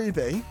from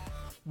Ruby.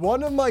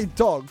 One of my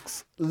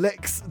dogs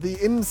licks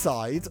the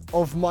inside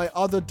of my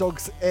other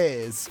dog's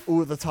ears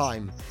all the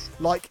time.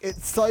 Like,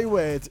 it's so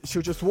weird.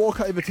 She'll just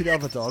walk over to the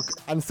other dog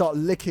and start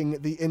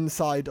licking the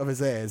inside of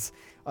his ears.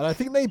 And I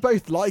think they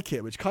both like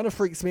it, which kind of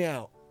freaks me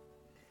out.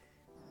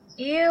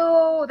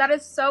 Ew, that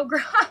is so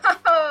gross.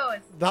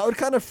 That would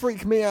kind of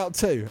freak me out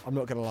too, I'm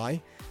not going to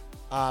lie.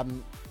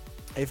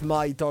 If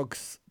my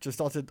dogs just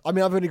started... I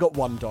mean, I've only got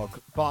one dog,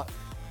 but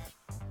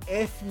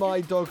if my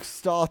dog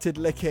started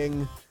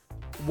licking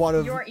one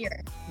of... Your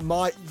ear.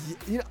 My...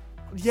 You know,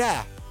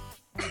 yeah.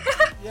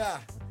 Yeah.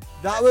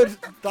 That would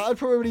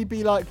probably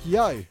be like,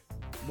 yo,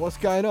 what's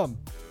going on?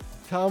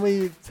 Tell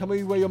me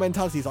where your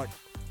mentality is. Like,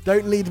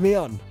 don't lead me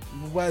on.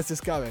 Where's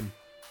this going?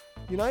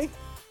 You know?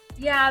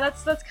 Yeah,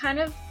 that's kind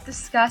of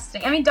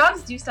disgusting. I mean,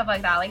 dogs do stuff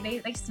like that. Like,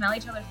 they smell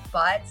each other's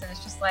butts, and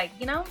it's just like,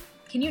 you know,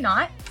 can you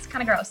not? It's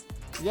kind of gross.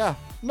 Yeah.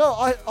 No,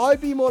 I'd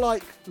be more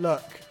like,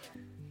 look,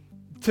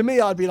 to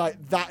me, I'd be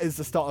like, that is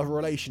the start of a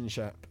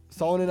relationship.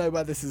 So I want to know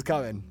where this is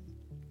going.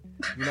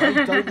 You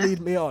know, don't lead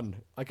me on,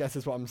 I guess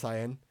is what I'm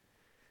saying.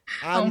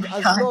 And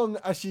as long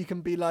as you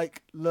can be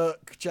like,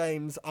 look,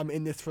 James, I'm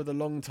in this for the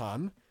long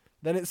term,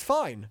 then it's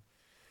fine.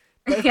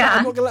 But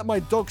I'm not going to let my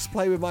dogs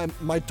play with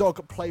my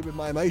dog play with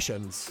my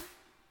emotions.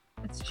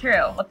 It's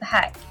true. What the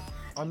heck?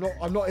 I'm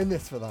not in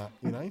this for that,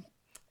 you know?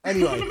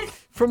 Anyway,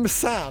 from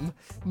Sam,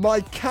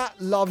 my cat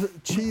loves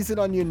cheese and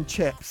onion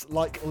chips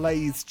like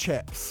Lay's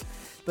chips.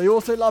 They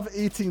also love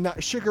eating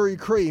that sugary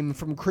cream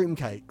from cream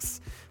cakes.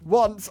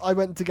 Once I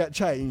went to get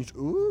changed,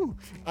 and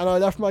I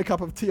left my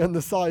cup of tea on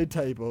the side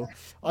table.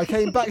 I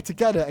came back to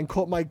get it and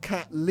caught my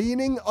cat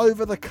leaning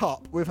over the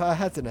cup with her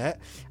head in it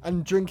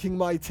and drinking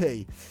my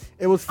tea.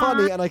 It was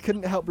funny and I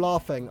couldn't help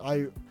laughing.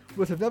 I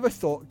would have never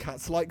thought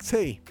cats like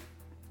tea.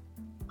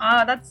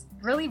 That's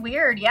really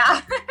weird,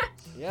 yeah.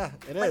 Yeah,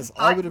 it is.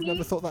 I would have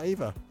never thought that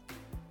either.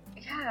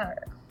 Yeah,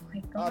 oh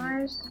my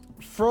gosh.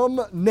 From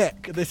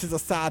Nick, this is a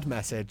sad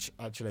message,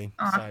 actually.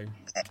 Okay.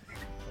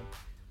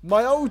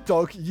 My old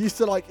dog used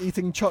to like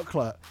eating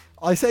chocolate.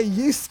 I say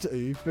used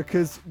to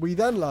because we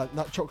then learnt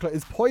that chocolate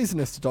is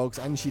poisonous to dogs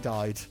and she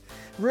died.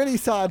 Really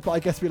sad, but I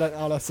guess we learnt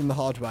our lesson the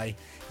hard way.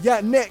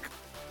 Yeah, Nick,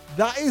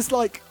 that is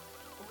like,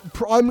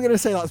 I'm going to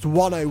say that's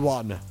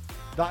 101.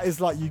 That is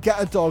like, you get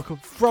a dog,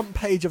 front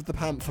page of the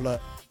pamphlet,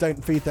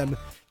 don't feed them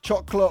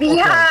chocolate or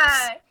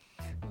grapes.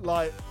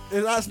 Like,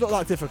 that's not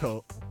that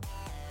difficult.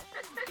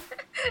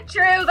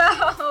 True,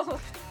 though.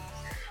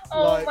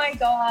 Oh my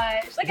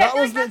gosh! Like, that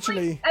I was like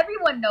literally like,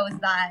 everyone knows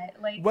that.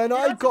 Like when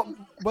I got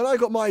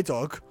my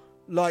dog,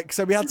 like,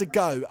 so we had to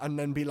go and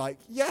then be like,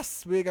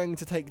 yes, we're going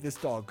to take this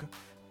dog,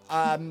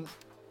 and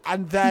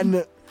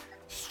then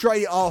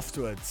straight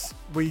afterwards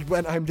we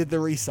went home, did the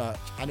research,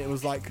 and it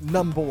was like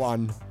number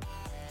 1,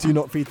 do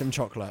not feed them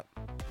chocolate.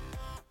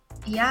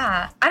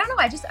 Yeah, I don't know.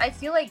 I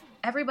feel like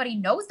everybody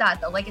knows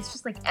that though. Like, it's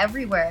just like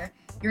everywhere.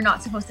 You're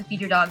not supposed to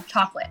feed your dog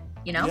chocolate.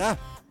 You know? Yeah.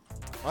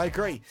 I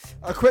agree.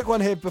 A quick one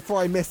here before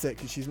I miss it,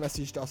 because she's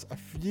messaged us a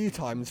few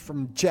times,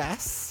 from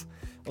Jess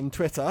on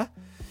Twitter.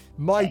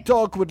 My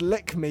dog would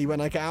lick me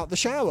when I get out the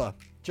shower.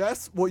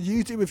 Jess, what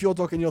you do with your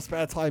dog in your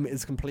spare time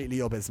is completely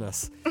your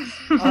business.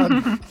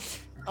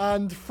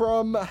 And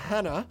from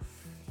Hannah,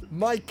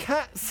 my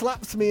cat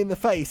slaps me in the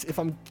face if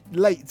I'm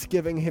late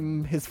giving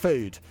him his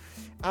food.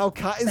 Our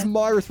cat is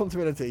my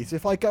responsibility, so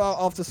if I go out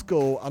after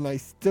school and I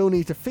still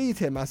need to feed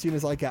him as soon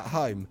as I get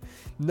home,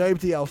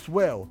 nobody else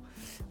will.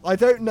 I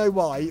don't know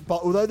why,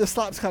 but although the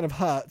slaps kind of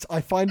hurt,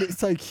 I find it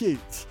so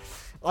cute.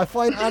 I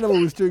find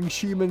animals doing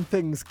human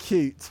things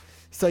cute.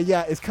 So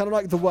yeah, it's kind of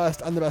like the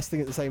worst and the best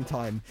thing at the same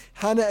time.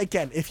 Hannah,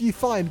 again, if you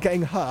find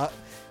getting hurt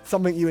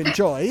something you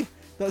enjoy,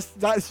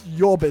 that's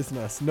your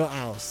business, not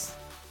ours.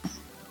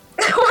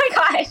 Oh my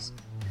gosh.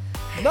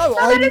 No,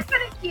 that is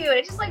kind of cute.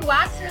 It just like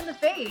whacks her in the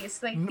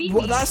face. Like,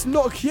 well, that's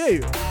not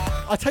cute.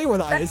 I tell you what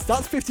that is.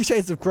 That's 50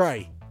 Shades of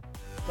Grey.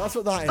 That's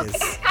what that is.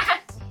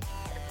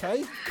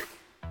 Okay?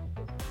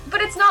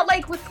 But it's not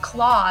like with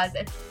claws.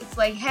 It's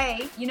like,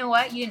 hey, you know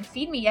what? You didn't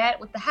feed me yet.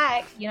 What the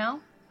heck, you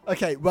know?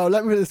 Okay, well,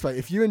 let me put it this way.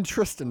 If you and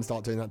Tristan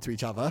start doing that to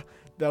each other,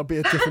 there'll be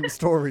a different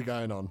story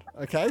going on.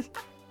 Okay?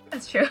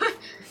 That's true.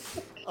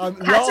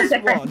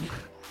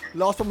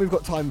 Last one we've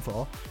got time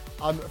for.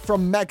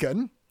 From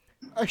Megan.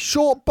 A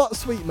short but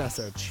sweet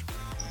message.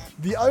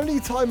 The only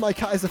time my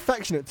cat is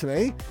affectionate to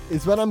me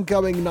is when I'm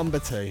going number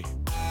 2.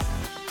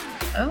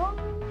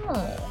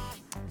 Oh.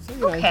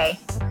 So, okay.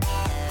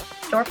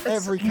 Short but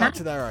every cat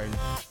to their own.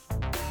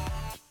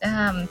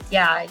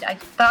 Yeah, I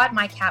thought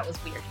my cat was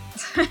weird.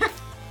 Yeah.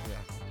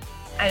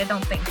 I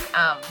don't think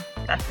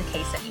that's the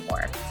case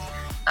anymore.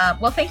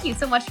 Well, thank you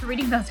so much for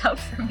reading those out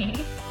for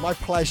me. My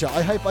pleasure.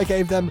 I hope I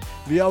gave them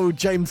the old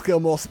James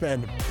Gilmore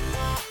spin.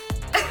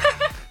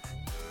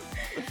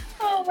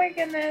 Oh my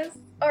goodness.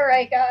 All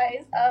right,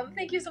 guys.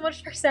 Thank you so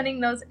much for sending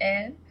those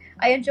in.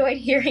 I enjoyed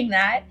hearing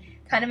that.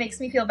 Kind of makes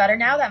me feel better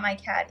now that my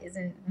cat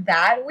isn't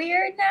that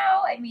weird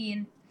now. I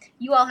mean,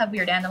 you all have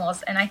weird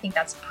animals, and I think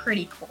that's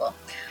pretty cool.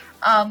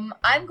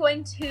 I'm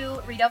going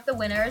to read out the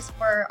winners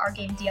for our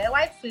game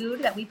DIY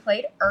Food that we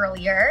played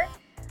earlier.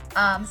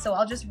 So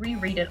I'll just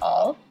reread it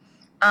all.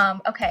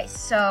 Okay,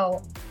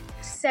 so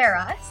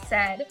Sarah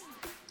said,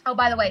 oh,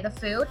 by the way,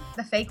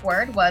 the fake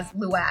word was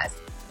Luaz.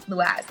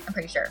 Luaz, I'm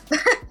pretty sure.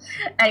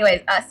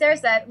 Anyways, Sarah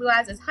said,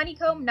 Luaz is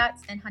honeycomb,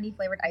 nuts, and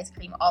honey-flavored ice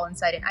cream all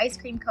inside an ice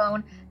cream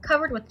cone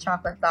covered with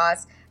chocolate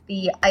sauce.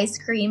 The ice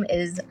cream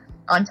is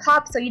on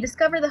top, so you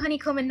discover the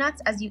honeycomb and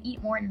nuts as you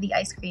eat more into the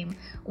ice cream,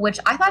 which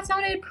I thought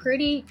sounded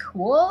pretty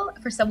cool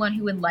for someone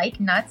who would like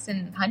nuts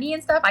and honey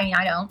and stuff. I mean,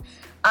 I don't.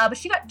 But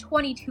she got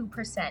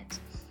 22%.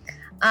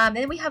 And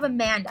then we have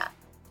Amanda.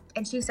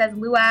 And she says,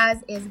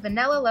 Luaz is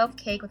vanilla loaf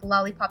cake with a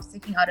lollipop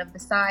sticking out of the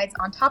sides.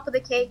 On top of the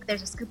cake,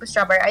 there's a scoop of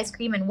strawberry ice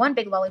cream and one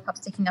big lollipop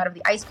sticking out of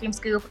the ice cream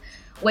scoop,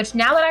 which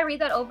now that I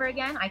read that over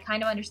again, I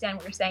kind of understand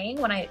what you're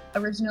saying. When I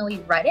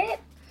originally read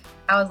it,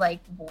 I was like,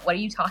 what are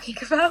you talking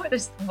about?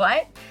 Just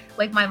what?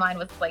 Like, my mind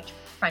was like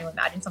trying to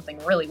imagine something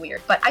really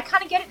weird, but I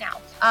kind of get it now.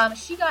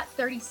 She got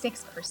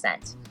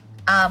 36%.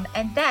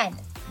 And then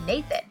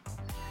Nathan.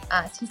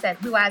 He said,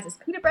 Luaz is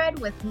pita bread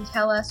with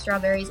Nutella,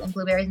 strawberries, and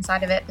blueberries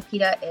inside of it. The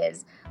pita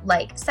is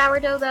like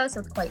sourdough, though, so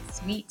it's quite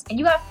sweet. And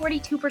you got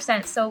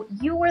 42%, so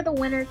you were the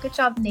winner. Good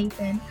job,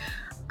 Nathan.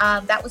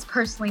 That was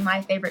personally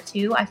my favorite,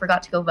 too. I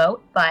forgot to go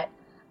vote, but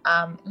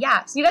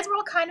yeah. So you guys were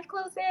all kind of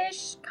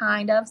close-ish,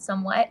 kind of,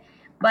 somewhat.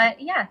 But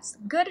yes,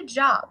 good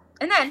job.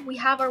 And then we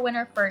have our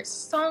winner for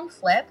Song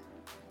Flip.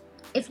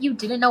 If you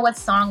didn't know what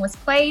song was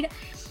played,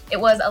 it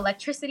was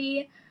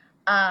Electricity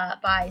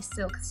by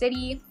Silk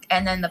City,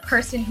 and then the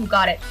person who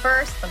got it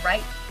first,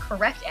 the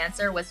correct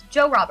answer, was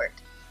Joe Robert.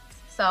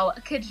 So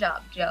good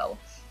job, Joe.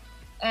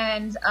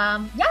 And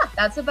yeah,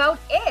 that's about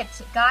it,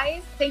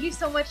 guys. Thank you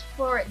so much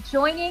for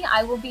joining.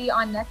 I will be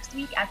on next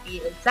week at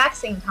the exact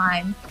same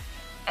time,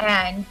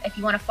 and if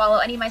you want to follow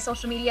any of my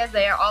social medias,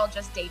 they are all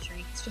just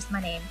Daytree. It's just my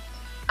name.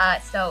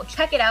 So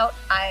check it out.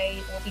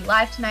 I will be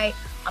live tonight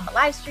on the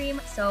live stream,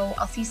 so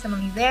I'll see some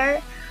of you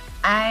there.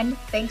 And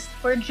thanks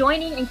for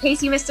joining. In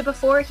case you missed it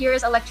before,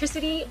 here's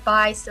Electricity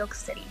by Silk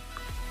City.